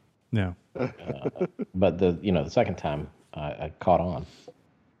 Yeah. But the second time, I caught on.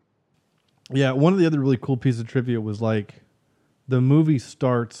 Yeah, one of the other really cool pieces of trivia was like, the movie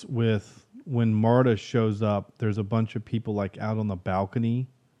starts with when Marta shows up, there's a bunch of people like out on the balcony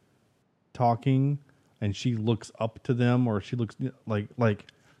talking, and she looks up to them, or she looks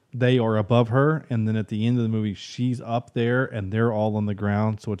like they are above her, and then at the end of the movie, she's up there and they're all on the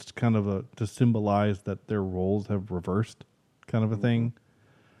ground. So it's kind of to symbolize that their roles have reversed, kind of a thing.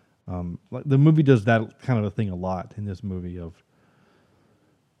 Like the movie does that kind of a thing a lot in this movie.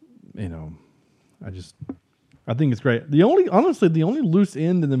 I think it's great. The only loose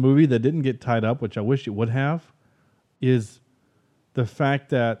end in the movie that didn't get tied up, which I wish it would have, is the fact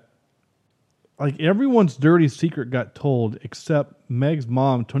that like everyone's dirty secret got told except Meg's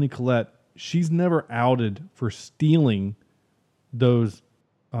mom, Toni Collette. She's never outed for stealing those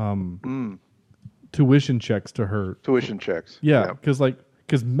tuition checks to her. Tuition checks. Yeah,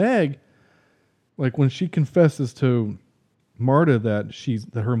 because Meg, like when she confesses to Marta that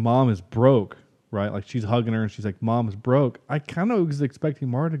her mom is broke, right? Like she's hugging her and she's like, "Mom is broke." I kind of was expecting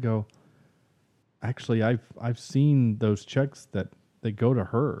Marta to go, "Actually, I've seen those checks that they go to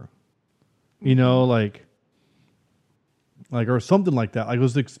her." You know, like or something like that. I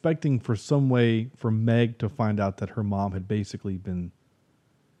was expecting for some way for Meg to find out that her mom had basically been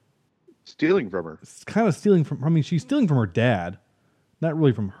stealing from her. It's kind of stealing from. I mean, she's stealing from her dad, not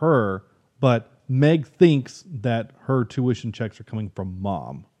really from her. But Meg thinks that her tuition checks are coming from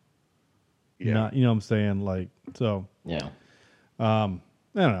mom. Yeah. Not, you know what I'm saying? Like, so. Yeah. I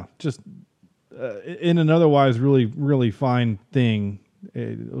don't know. Just in an otherwise really, really fine thing.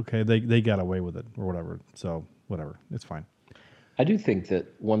 Okay, they got away with it or whatever. So whatever, it's fine. I do think that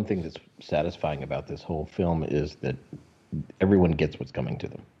one thing that's satisfying about this whole film is that everyone gets what's coming to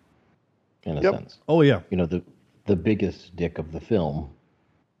them, in a sense. Oh yeah. You know, the biggest dick of the film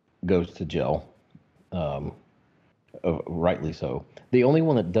goes to Jill, rightly so. The only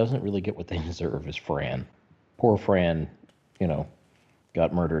one that doesn't really get what they deserve is Fran. Poor Fran, you know,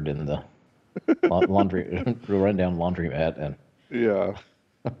 got murdered in the laundry rundown laundromat, and yeah.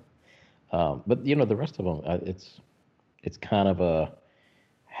 But you know, the rest of them, it's kind of a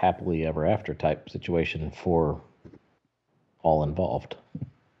happily ever after type situation for all involved.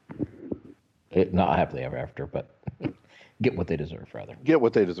 Not happily ever after, but get what they deserve, rather. Get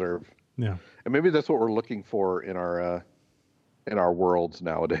what they deserve. Yeah. And maybe that's what we're looking for in our worlds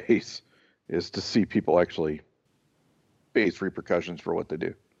nowadays, is to see people actually face repercussions for what they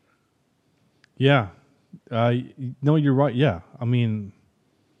do. Yeah. No, you're right. Yeah. I mean,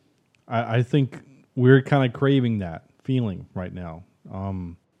 I think we're kind of craving that feeling right now.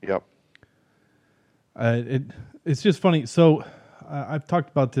 Yep. It's just funny. So I've talked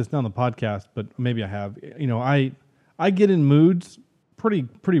about this now on the podcast, but maybe I have. You know, I get in moods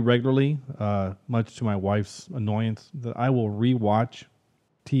pretty regularly, much to my wife's annoyance, that I will rewatch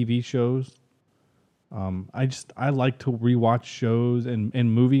TV shows. I like to rewatch shows and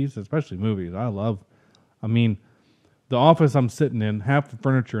movies, especially movies. I mean, the office I'm sitting in, half the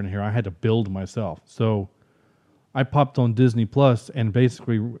furniture in here I had to build myself. So I popped on Disney Plus and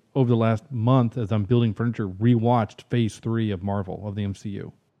basically over the last month, as I'm building furniture, rewatched Phase 3 of Marvel, of the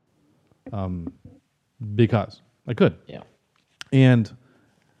MCU. Because I could. Yeah. And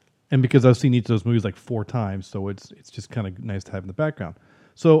because I've seen each of those movies like 4 times, so it's just kind of nice to have in the background.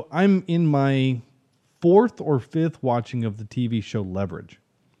 So I'm in my 4th or 5th watching of the TV show Leverage.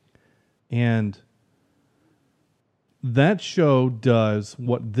 And that show does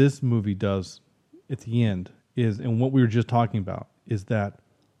what this movie does at the end, and what we were just talking about, is that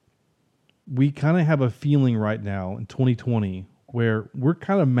we kind of have a feeling right now in 2020 where we're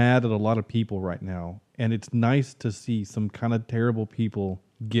kind of mad at a lot of people right now, and it's nice to see some kind of terrible people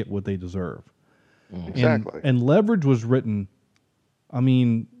get what they deserve. Exactly. And Leverage was written, I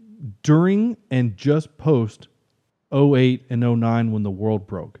mean, during and just post 2008 and 2009 when the world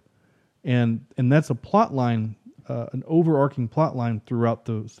broke. And that's a plot line, an overarching plot line throughout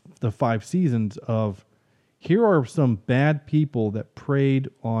the 5 seasons of, here are some bad people that preyed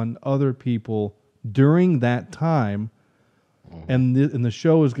on other people during that time, and the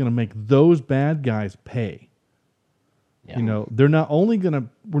show is going to make those bad guys pay. Yeah. You know, we're not only going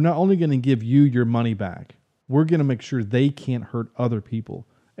to give you your money back, we're going to make sure they can't hurt other people.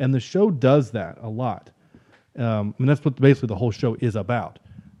 And the show does that a lot. I mean, that's what basically the whole show is about.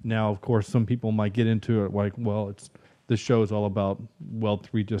 Now, of course, some people might get into it like, well, this show is all about wealth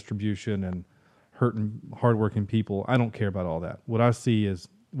redistribution and hurting hardworking people. I don't care about all that. What I see is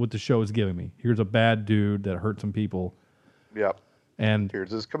what the show is giving me. Here's a bad dude that hurt some people. Yep. And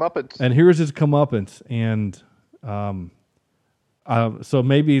here's his comeuppance. And so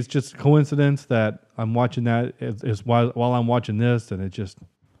maybe it's just coincidence that I'm watching that is while I'm watching this, and it just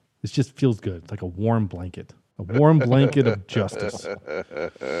feels good. It's like a warm blanket. A warm blanket of justice.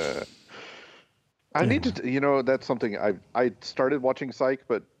 I need to, that's something I started watching Psych,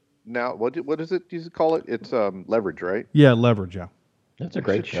 but now what is it you call it? It's Leverage, right? Yeah, Leverage. Yeah, that's a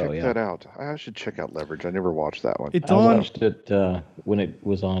great show. Check that out. I should check out Leverage. I never watched that one. I watched it when it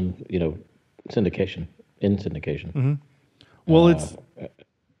was on, syndication. Mm-hmm. Well, it's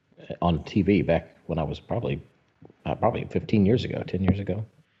on TV back when I was probably 15 years ago, 10 years ago.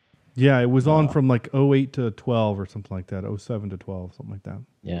 Yeah, it was on from like 2008 to 12 or something like that, 2007 to 12, something like that.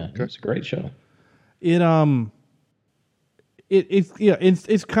 Yeah, it's a great show. It's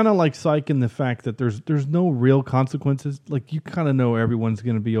kind of like Psych in the fact that there's no real consequences. Like, you kind of know everyone's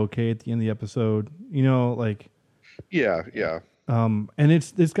going to be okay at the end of the episode. Yeah. And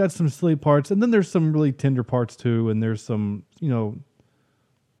it's got some silly parts, and then there's some really tender parts too, and there's some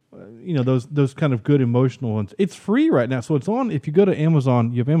those kind of good emotional ones. It's free right now, so it's on. If you go to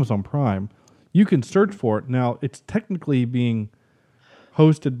Amazon, you have Amazon Prime, you can search for it. Now, it's technically being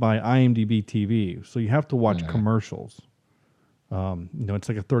hosted by IMDb TV, so you have to watch commercials. It's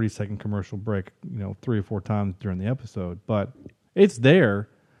like a 30-second commercial break, 3 or 4 times during the episode, but it's there.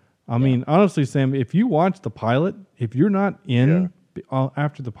 I mean, honestly, Sam, if you watch the pilot, if you're not in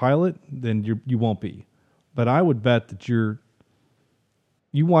after the pilot, then you won't be. But I would bet that you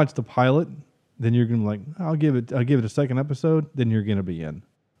watch the pilot, then you're gonna be like, I'll give it a second episode, then you're gonna be in.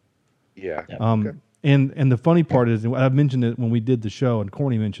 Yeah. Okay. And the funny part is, and I've mentioned it when we did the show, and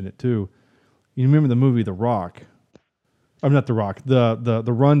Corny mentioned it too. You remember the movie The Rock? I'm not The Rock. The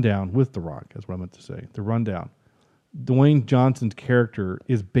Rundown with The Rock. That's what I meant to say. The Rundown. Dwayne Johnson's character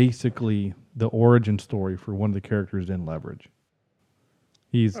is basically the origin story for one of the characters in Leverage.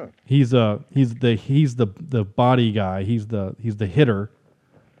 He's the body guy. He's the hitter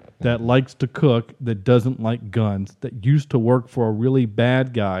that likes to cook, that doesn't like guns, that used to work for a really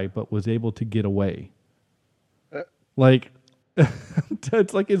bad guy but was able to get away. Like,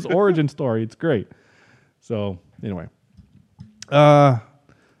 it's like his origin story. It's great. So anyway, enough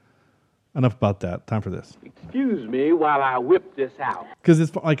about that. Time for this. Excuse me while I whip this out. Because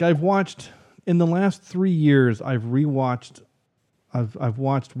it's like I've watched in the last 3 years. I've watched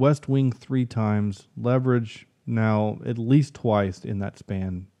West Wing 3 times, Leverage now at least twice in that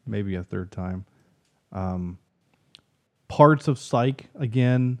span, maybe a third time. Parts of Psych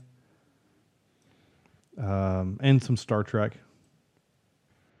again, and some Star Trek.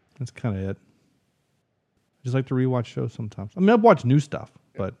 That's kind of it. I just like to rewatch shows sometimes. I mean, I've watched new stuff,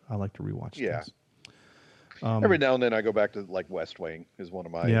 but I like to rewatch things. Every now and then I go back to like West Wing is one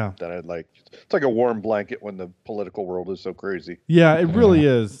of my that I like. It's like a warm blanket when the political world is so crazy. Yeah, it really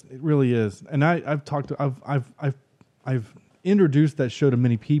is. It really is. And I've introduced that show to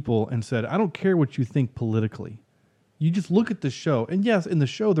many people and said, I don't care what you think politically. You just look at the show, and yes, in the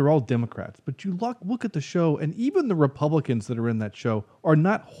show they're all Democrats, but you look at the show, and even the Republicans that are in that show are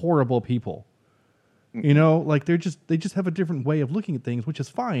not horrible people. You know, like they just have a different way of looking at things, which is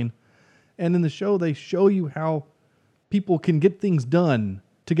fine. And in the show, they show you how people can get things done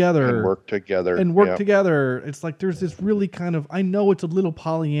together and work together. It's like there's this really kind of, I know it's a little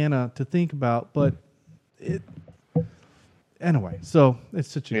Pollyanna to think about, but anyway, so it's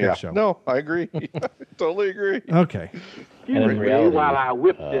such a good show. No, I agree. Totally agree. Okay. And in reality, while I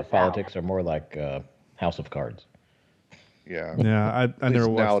whip this politics are more like House of Cards. Yeah. Yeah, I never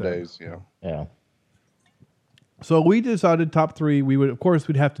watched nowadays, that. Yeah. So we decided top 3. We'd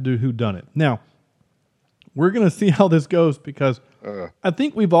have to do Who Done It. Now, we're going to see how this goes because I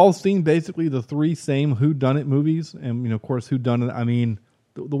think we've all seen basically the 3 same Who Done It movies, and of course, Who Done It. I mean,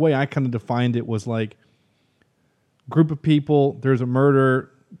 the way I kind of defined it was like group of people. There's a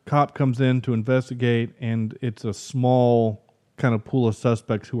murder. Cop comes in to investigate, and it's a small kind of pool of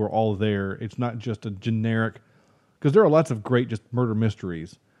suspects who are all there. It's not just a generic, because there are lots of great just murder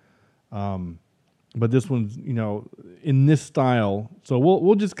mysteries. But this one's, in this style. So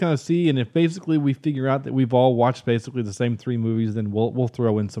we'll just kind of see, and if basically we figure out that we've all watched basically the same 3 movies, then we'll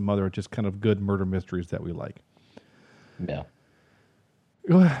throw in some other just kind of good murder mysteries that we like. Yeah.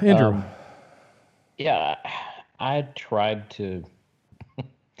 Go ahead, Andrew. I tried to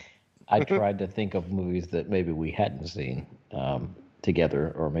think of movies that maybe we hadn't seen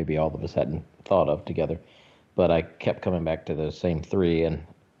together, or maybe all of us hadn't thought of together. But I kept coming back to those same 3, and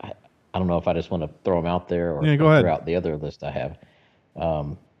I don't know if I just want to throw them out there or throw out the other list I have,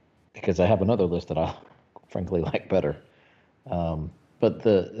 because I have another list that I frankly like better. But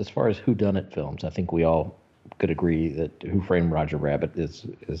as far as whodunit films, I think we all could agree that Who Framed Roger Rabbit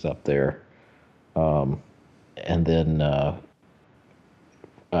is up there. And then,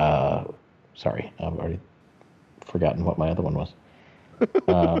 sorry, I've already forgotten what my other one was.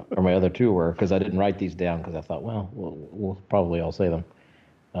 Or my other 2 were, because I didn't write these down because I thought, we'll probably all say them.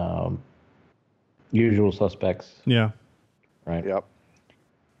 Usual Suspects. Yeah. Right. Yep.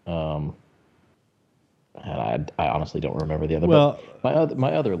 And I honestly don't remember the other. Well, but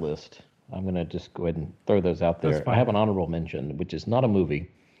my other list, I'm going to just go ahead and throw those out there. I have an honorable mention, which is not a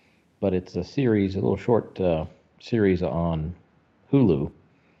movie, but it's a series, a little short series on Hulu,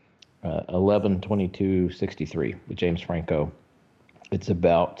 11/22/63 with James Franco. It's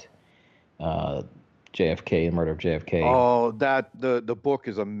about JFK, the murder of JFK. Oh, the book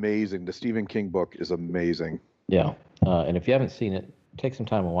is amazing. The Stephen King book is amazing. Yeah, and if you haven't seen it, take some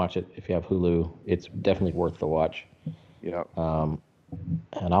time and watch it. If you have Hulu, it's definitely worth the watch. Yeah.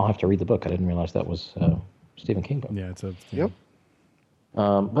 And I'll have to read the book. I didn't realize that was Stephen King book. Yeah, it's a. Yep.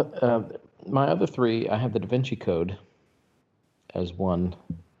 But my other 3, I have the Da Vinci Code as one.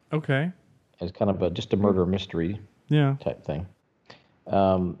 Okay. As kind of just a murder mystery. Yeah. Type thing.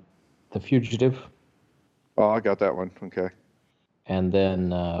 The Fugitive. Oh, I got that one. Okay. And then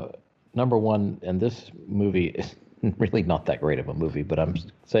number 1, and this movie is really not that great of a movie, but I'm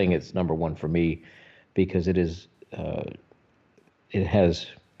saying it's number 1 for me because it is. It has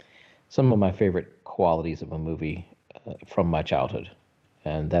some of my favorite qualities of a movie from my childhood,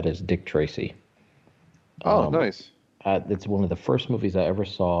 and that is Dick Tracy. Oh, nice. It's one of the first movies I ever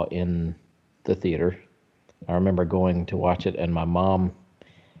saw in the theater. I remember going to watch it, and my mom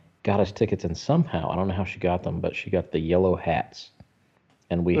got us tickets, and somehow, I don't know how she got them, but she got the yellow hats.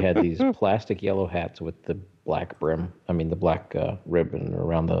 And we had these plastic yellow hats with the black the black ribbon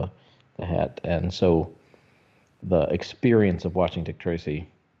around the hat. And so the experience of watching Dick Tracy,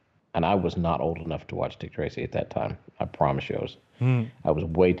 and I was not old enough to watch Dick Tracy at that time. I promise you, I was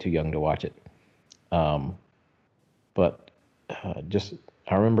way too young to watch it. But I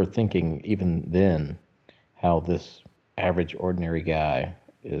remember thinking even then how this average, ordinary guy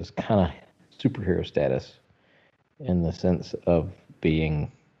is kind of superhero status in the sense of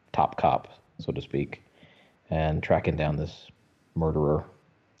being top cop, so to speak, and tracking down this murderer.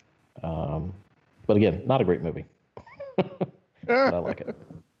 But again, not a great movie. But I like it.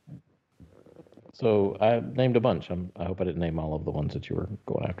 So I named a bunch. I hope I didn't name all of the ones that you were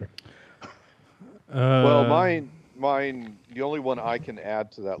going after. Well, mine, the only one I can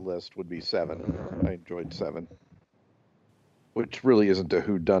add to that list would be 7. I enjoyed 7. Which really isn't a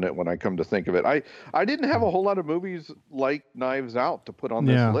whodunit when I come to think of it. I didn't have a whole lot of movies like Knives Out to put on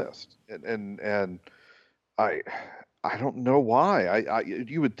this list, and I don't know why.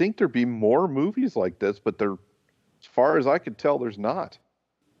 You would think there'd be more movies like this, but there, as far as I could tell, there's not.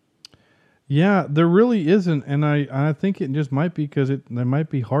 Yeah, there really isn't, and I think it just might be because they might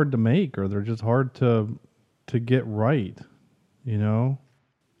be hard to make, or they're just hard to get right. You know.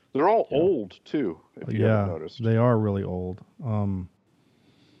 They're all old too, if you haven't noticed. They are really old.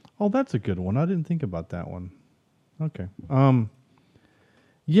 Oh, that's a good one. I didn't think about that one. Okay.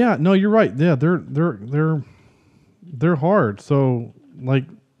 Yeah, no, you're right. Yeah, they're hard. So like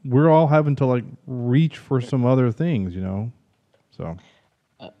we're all having to like reach for some other things, you know. So.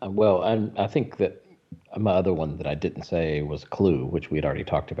 Well, I think that my other one that I didn't say was Clue, which we had already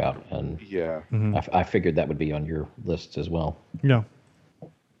talked about, and I figured that would be on your list as well. Yeah.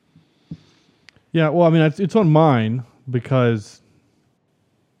 Yeah, well, I mean, it's on mine because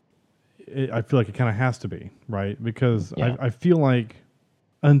I feel like it kind of has to be, right? Because I feel like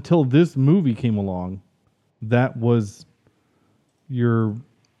until this movie came along, that was your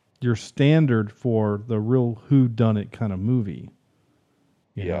standard for the real whodunit kind of movie.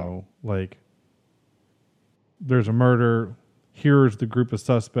 You know, like there's a murder, here's the group of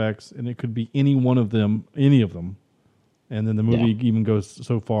suspects, and it could be any of them. And then the movie even goes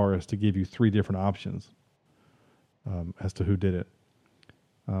so far as to give you 3 different options as to who did it.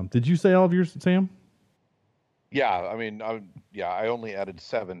 Did you say all of yours, Sam? Yeah, I mean, I only added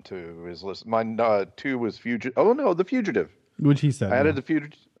 7 to his list. Mine 2 was Fugitive. Oh no, The Fugitive. Which he said. I added The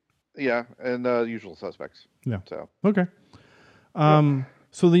Fugitive. Yeah, and Usual Suspects. Yeah. So okay.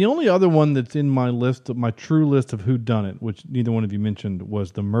 So the only other one that's in my list, my true list of whodunit, which neither one of you mentioned,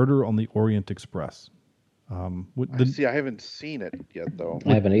 was The Murder on the Orient Express. I haven't seen it yet, though.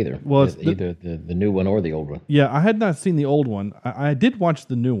 I haven't either. Well, it's either the new one or the old one. Yeah, I had not seen the old one. I did watch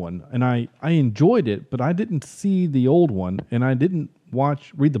the new one, and I enjoyed it, but I didn't see the old one, and I didn't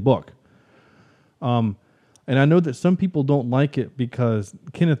read the book. And I know that some people don't like it because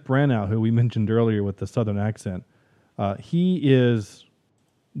Kenneth Branagh, who we mentioned earlier with the Southern accent, he is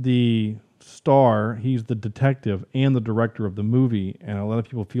the star, he's the detective and the director of the movie, and a lot of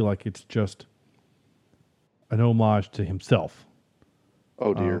people feel like it's just an homage to himself.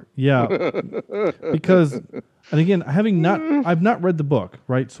 Oh dear. Yeah. Because, and again, I've not read the book,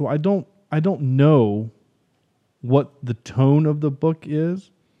 right? So I don't know what the tone of the book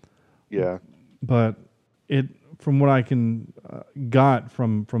is. Yeah. But from what I can got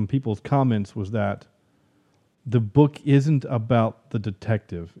from people's comments was that the book isn't about the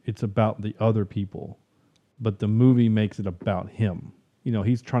detective; it's about the other people. But the movie makes it about him. You know,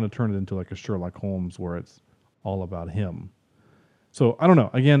 he's trying to turn it into like a Sherlock Holmes, where it's all about him. So I don't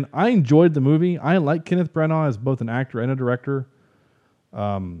know. Again, I enjoyed the movie. I like Kenneth Branagh as both an actor and a director.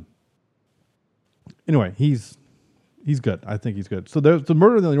 Anyway, he's good. I think he's good. So there's the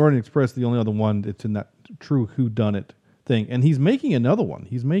Murder on the Orient Express, the only other one that's in that true whodunit thing, and he's making another one.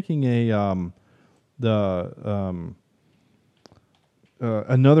 He's making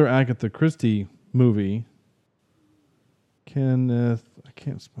another Agatha Christie movie. Kenneth, I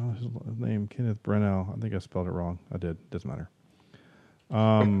can't spell his name. Kenneth Branagh. I think I spelled it wrong. I did. Doesn't matter.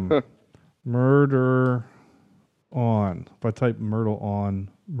 Murder on. If I type Murder on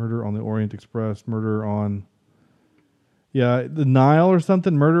the Orient Express, Murder on. Yeah, the Nile or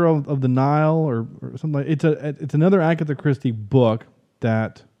something. Murder of the Nile or something. It's another Agatha Christie book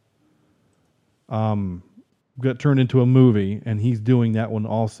that got turned into a movie, and he's doing that one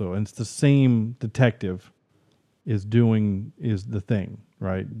also. And it's the same detective is the thing,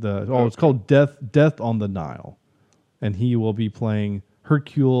 right? It's called Death on the Nile, and he will be playing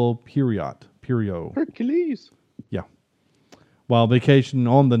Hercule Poirot. Hercules. Yeah. While vacation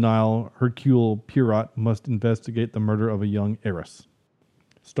on the Nile, Hercule Poirot must investigate the murder of a young heiress.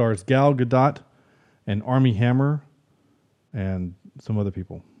 Stars Gal Gadot and Armie Hammer and some other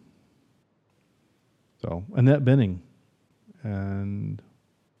people. So, Annette Bening and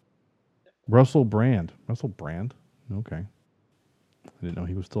Russell Brand. Russell Brand? Okay. I didn't know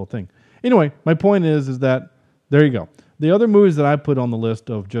he was still a thing. Anyway, my point is that there you go. The other movies that I put on the list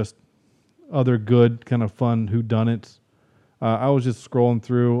of just other good, kind of fun whodunits, I was just scrolling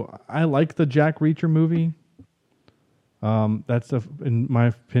through. I like the Jack Reacher movie. In my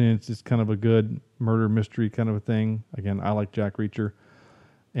opinion, it's just kind of a good murder mystery kind of a thing. Again, I like Jack Reacher.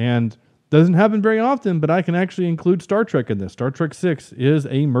 And doesn't happen very often, but I can actually include Star Trek in this. Star Trek 6 is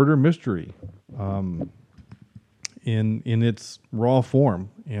a murder mystery in its raw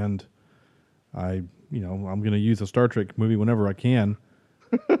form. And I'm going to use a Star Trek movie whenever I can.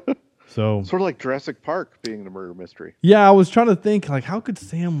 So sort of like Jurassic Park being a murder mystery. Yeah, I was trying to think, like, how could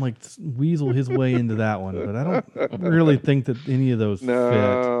Sam weasel his way into that one? But I don't really think that any of those fit.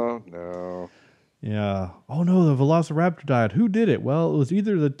 No. Yeah. Oh no, the Velociraptor died. Who did it? Well, it was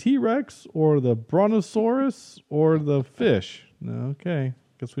either the T-Rex or the Brontosaurus or the fish. Okay,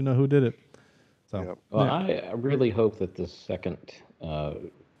 guess we know who did it. So, well, I really hope that the second or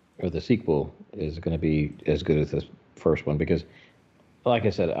the sequel is going to be as good as the first one, because, like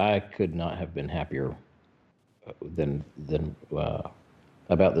I said, I could not have been happier than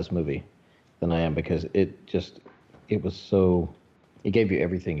about this movie than I am, because it was so, it gave you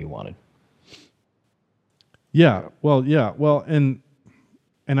everything you wanted. Yeah. Well, and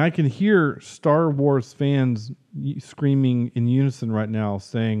I can hear Star Wars fans screaming in unison right now,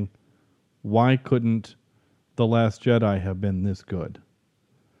 saying, "Why couldn't The Last Jedi have been this good?"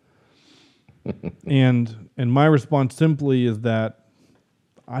 and my response simply is that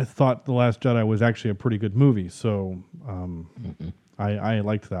I thought The Last Jedi was actually a pretty good movie, so I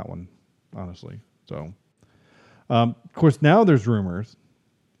liked that one, honestly. So, of course, now there's rumors,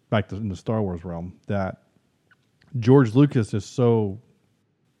 back in the Star Wars realm, that George Lucas is so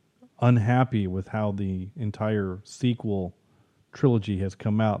unhappy with how the entire sequel trilogy has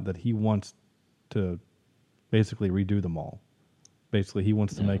come out that he wants to basically redo them all. Basically, he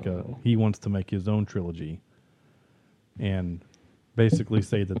wants to make his own trilogy, and basically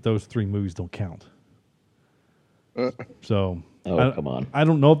say that those three movies don't count. So, come on. I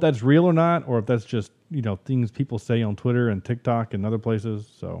don't know if that's real or not, or if that's just things people say on Twitter and TikTok and other places.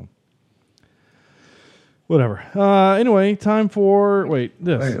 So, whatever. Anyway, time for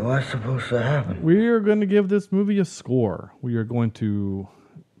this. Wait, what's supposed to happen? We are going to give this movie a score. We are going to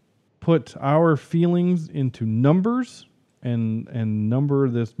put our feelings into numbers and number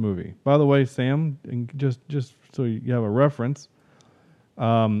this movie. By the way, Sam, just so you have a reference,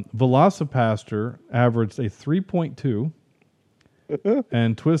 Velocipaster averaged a 3.2,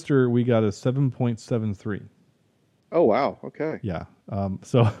 and Twister we got a 7.73. Oh wow! Okay. Yeah.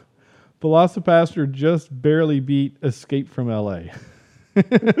 So Velocipaster just barely beat Escape from L.A.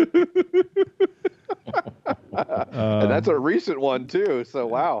 And that's a recent one too. So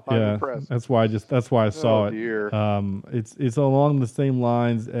wow, I'm impressed. That's why I saw it. Dear. It's along the same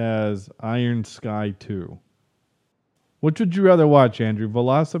lines as Iron Sky 2. Which would you rather watch, Andrew?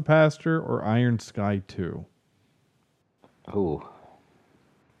 Velocipaster or Iron Sky 2? Ooh.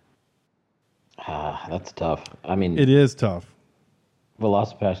 That's tough. I mean, it is tough.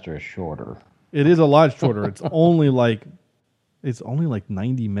 Velocipaster is shorter. It is a lot shorter. It's only like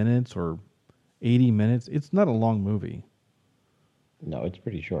 90 minutes or 80 minutes. It's not a long movie. No, it's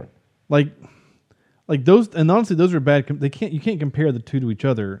pretty short. Like those, and honestly, those are bad. You can't compare the two to each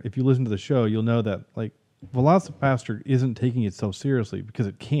other. If you listen to the show, you'll know that Velocipaster isn't taking it so seriously because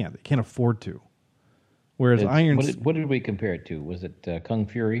it can't. It can't afford to. Whereas what did we compare it to? Was it Kung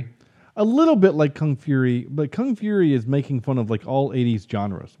Fury? A little bit like Kung Fury, but Kung Fury is making fun of all 80s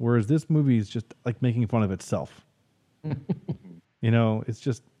genres, whereas this movie is just making fun of itself. It's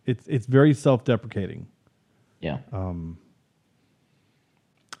just it's very self-deprecating. Yeah.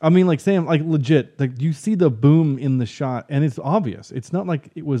 I mean, Sam, legit, you see the boom in the shot, and it's obvious. It's not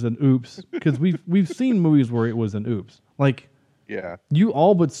like it was an oops, because we've seen movies where it was an oops. Yeah, you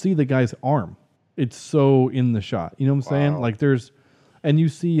all but see the guy's arm. It's so in the shot. You know what I'm saying? And you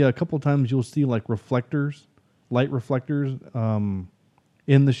see a couple of times you'll see light reflectors, in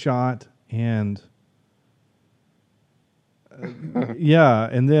the shot, and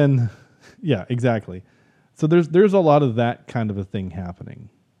and then exactly. So there's a lot of that kind of a thing happening.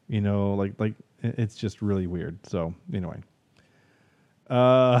 And It's just really weird. So anyway,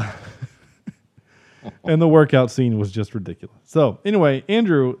 and the workout scene was just ridiculous. So anyway,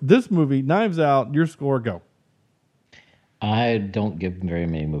 Andrew, this movie, Knives Out, your score, go. I don't give very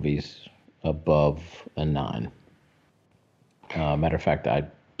many movies above a 9. Matter of fact,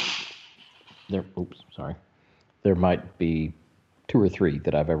 there might be 2 or 3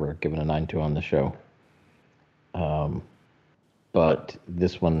 that I've ever given a 9 to on the show. But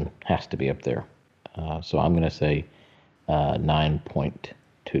this one has to be up there. So I'm going to say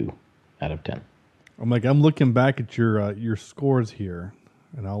 9.2 out of 10. I'm looking back at your scores here,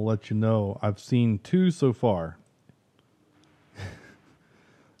 and I'll let you know. I've seen 2 so far.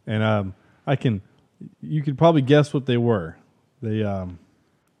 And you could probably guess what they were. They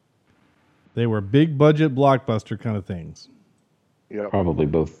were big budget blockbuster kind of things. Yeah, probably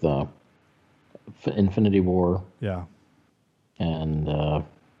both Infinity War. Yeah, and I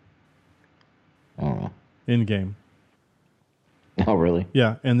don't know. Endgame. Oh, really?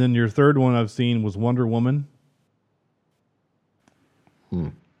 Yeah, and then your third one I've seen was Wonder Woman. Yeah.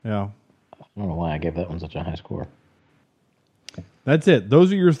 I don't know why I gave that one such a high score. That's it.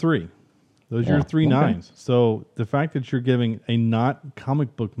 Those are your 3. Those are your 3 okay. 9s. So the fact that you're giving a not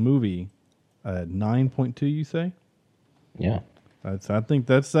comic book movie a 9.2, you say? Yeah. I think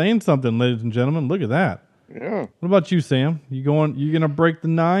that's saying something, ladies and gentlemen. Look at that. Yeah. What about you, Sam? You gonna break the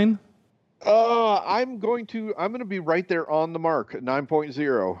 9? I'm going to be right there on the mark at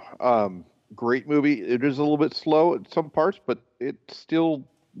 9.0. Great movie. It is a little bit slow at some parts, but it's still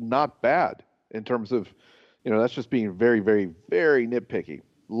not bad in terms of, that's just being very, very, very nitpicky.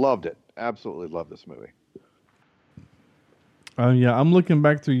 Loved it. Absolutely loved this movie. Yeah, I'm looking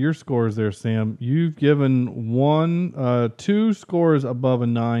back through your scores there, Sam. You've given 2 scores above a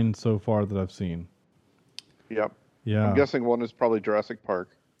 9 so far that I've seen. Yep. Yeah. I'm guessing one is probably Jurassic Park.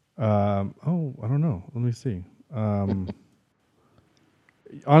 I don't know. Let me see.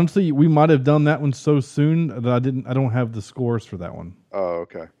 Honestly, we might have done that one so soon that I don't have the scores for that one. Oh,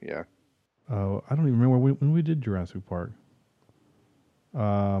 okay. Yeah. I don't even remember when we did Jurassic Park. I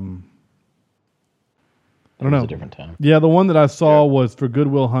don't know. It was a different time. Yeah, the one that I saw was for Good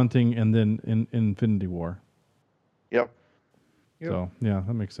Will Hunting and then in Infinity War. Yep. So, yeah,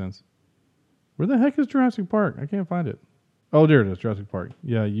 that makes sense. Where the heck is Jurassic Park? I can't find it. Oh, there it is, Jurassic Park.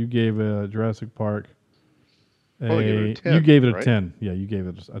 Yeah, you gave Jurassic Park you gave it a 10, you gave it a right? 10. Yeah, you gave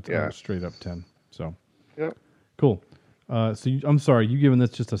it a straight up 10. So, Yep. Cool. I'm sorry, you giving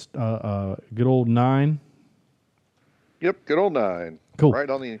this just a good old 9? Yep, good old 9. Cool. Right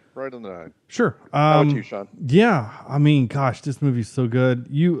on the 9. Sure. How about you, Sean? Yeah, I mean, gosh, this movie's so good.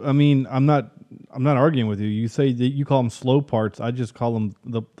 I'm not arguing with you. You say that you call them slow parts. I just call them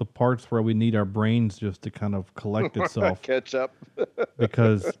the parts where we need our brains just to kind of collect itself. Catch up.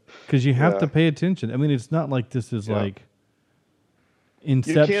 because you have to pay attention. I mean, it's not like this is like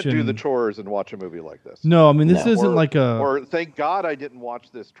Inception. You can't do the chores and watch a movie like this. No, I mean, this isn't like a... Or thank God I didn't watch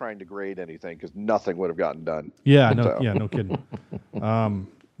this trying to grade anything, because nothing would have gotten done. Yeah, no kidding.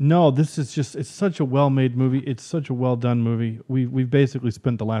 No, this is just, it's such a well-made movie. It's such a well-done movie. We've basically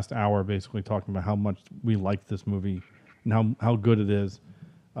spent the last hour basically talking about how much we like this movie and how good it is.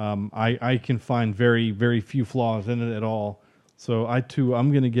 I can find very, very few flaws in it at all. So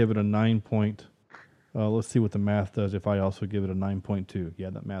I'm going to give it a 9 point... let's see what the math does if I also give it a 9.2.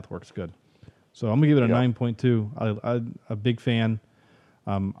 Yeah, that math works good. So I'm going to give it a 9.2. I'm a big fan.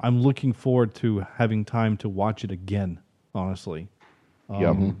 I'm looking forward to having time to watch it again, honestly.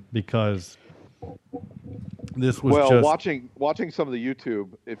 Because this was watching some of the YouTube,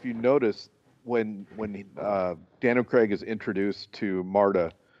 if you notice, when Daniel Craig is introduced to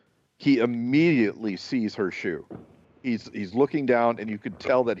Marta, he immediately sees her shoe. He's looking down, and you could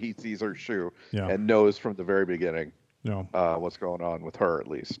tell that he sees her shoe and knows from the very beginning what's going on with her, at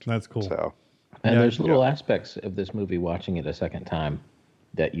least. That's cool. So, and there's little aspects of this movie, watching it a second time,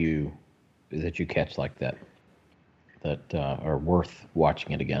 that you catch like that are worth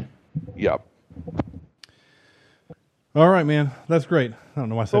watching it again. Yep. All right, man. That's great. I don't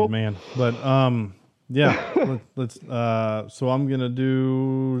know why I said man, but yeah. let's. So I'm gonna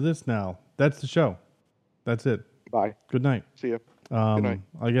do this now. That's the show. That's it. Bye. Good night. See ya. Good night.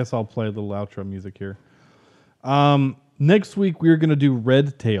 I guess I'll play a little outro music here. Next week we're gonna do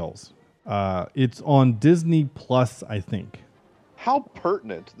Red Tails. It's on Disney Plus, I think. How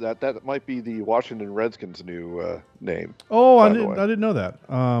pertinent that might be the Washington Redskins' new name. Oh, I didn't know that.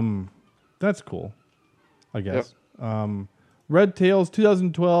 That's cool, I guess. Yep. Red Tails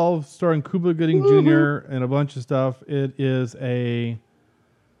 2012, starring Cuba Gooding Jr. and a bunch of stuff. It is a...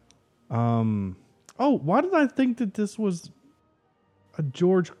 why did I think that this was a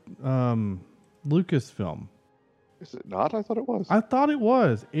George... Lucasfilm. Is it not? I thought it was. I thought it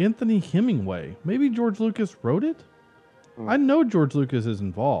was Anthony Hemingway. Maybe George Lucas wrote it. I know George Lucas is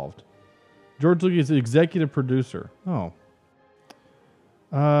involved. George Lucas is the executive producer. Oh.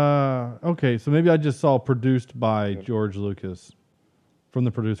 Okay, so maybe I just saw produced by George Lucas from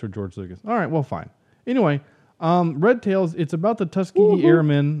the producer George Lucas. All right, well, fine. Anyway, Red Tails, it's about the Tuskegee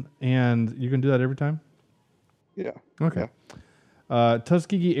Airmen, and you can do that every time? Yeah. Okay.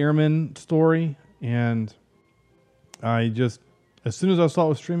 Tuskegee Airmen story, and I just, as soon as I saw it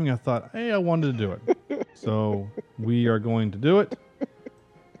was streaming, I thought, hey, I wanted to do it. So we are going to do it.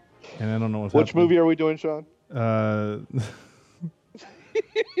 And I don't know what's Which happening. movie are we doing, Sean? We're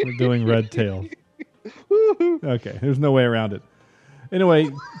doing Red Tails. Okay, there's no way around it. Anyway,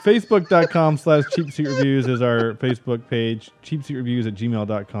 facebook.com/cheapseatreviews is our Facebook page.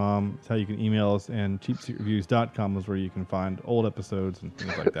 cheapseatreviews@gmail.com is how you can email us, and cheapseatreviews.com is where you can find old episodes and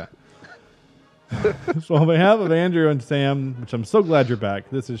things like that. So on behalf of Andrew and Sam, which I'm so glad you're back,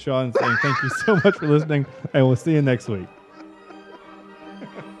 this is Sean saying thank you so much for listening, and we'll see you next week.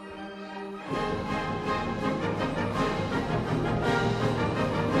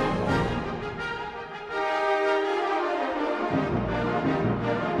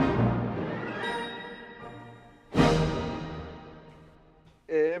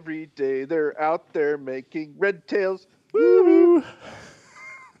 Every day they're out there making red tails. Woo!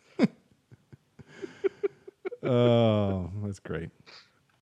 Oh, that's great.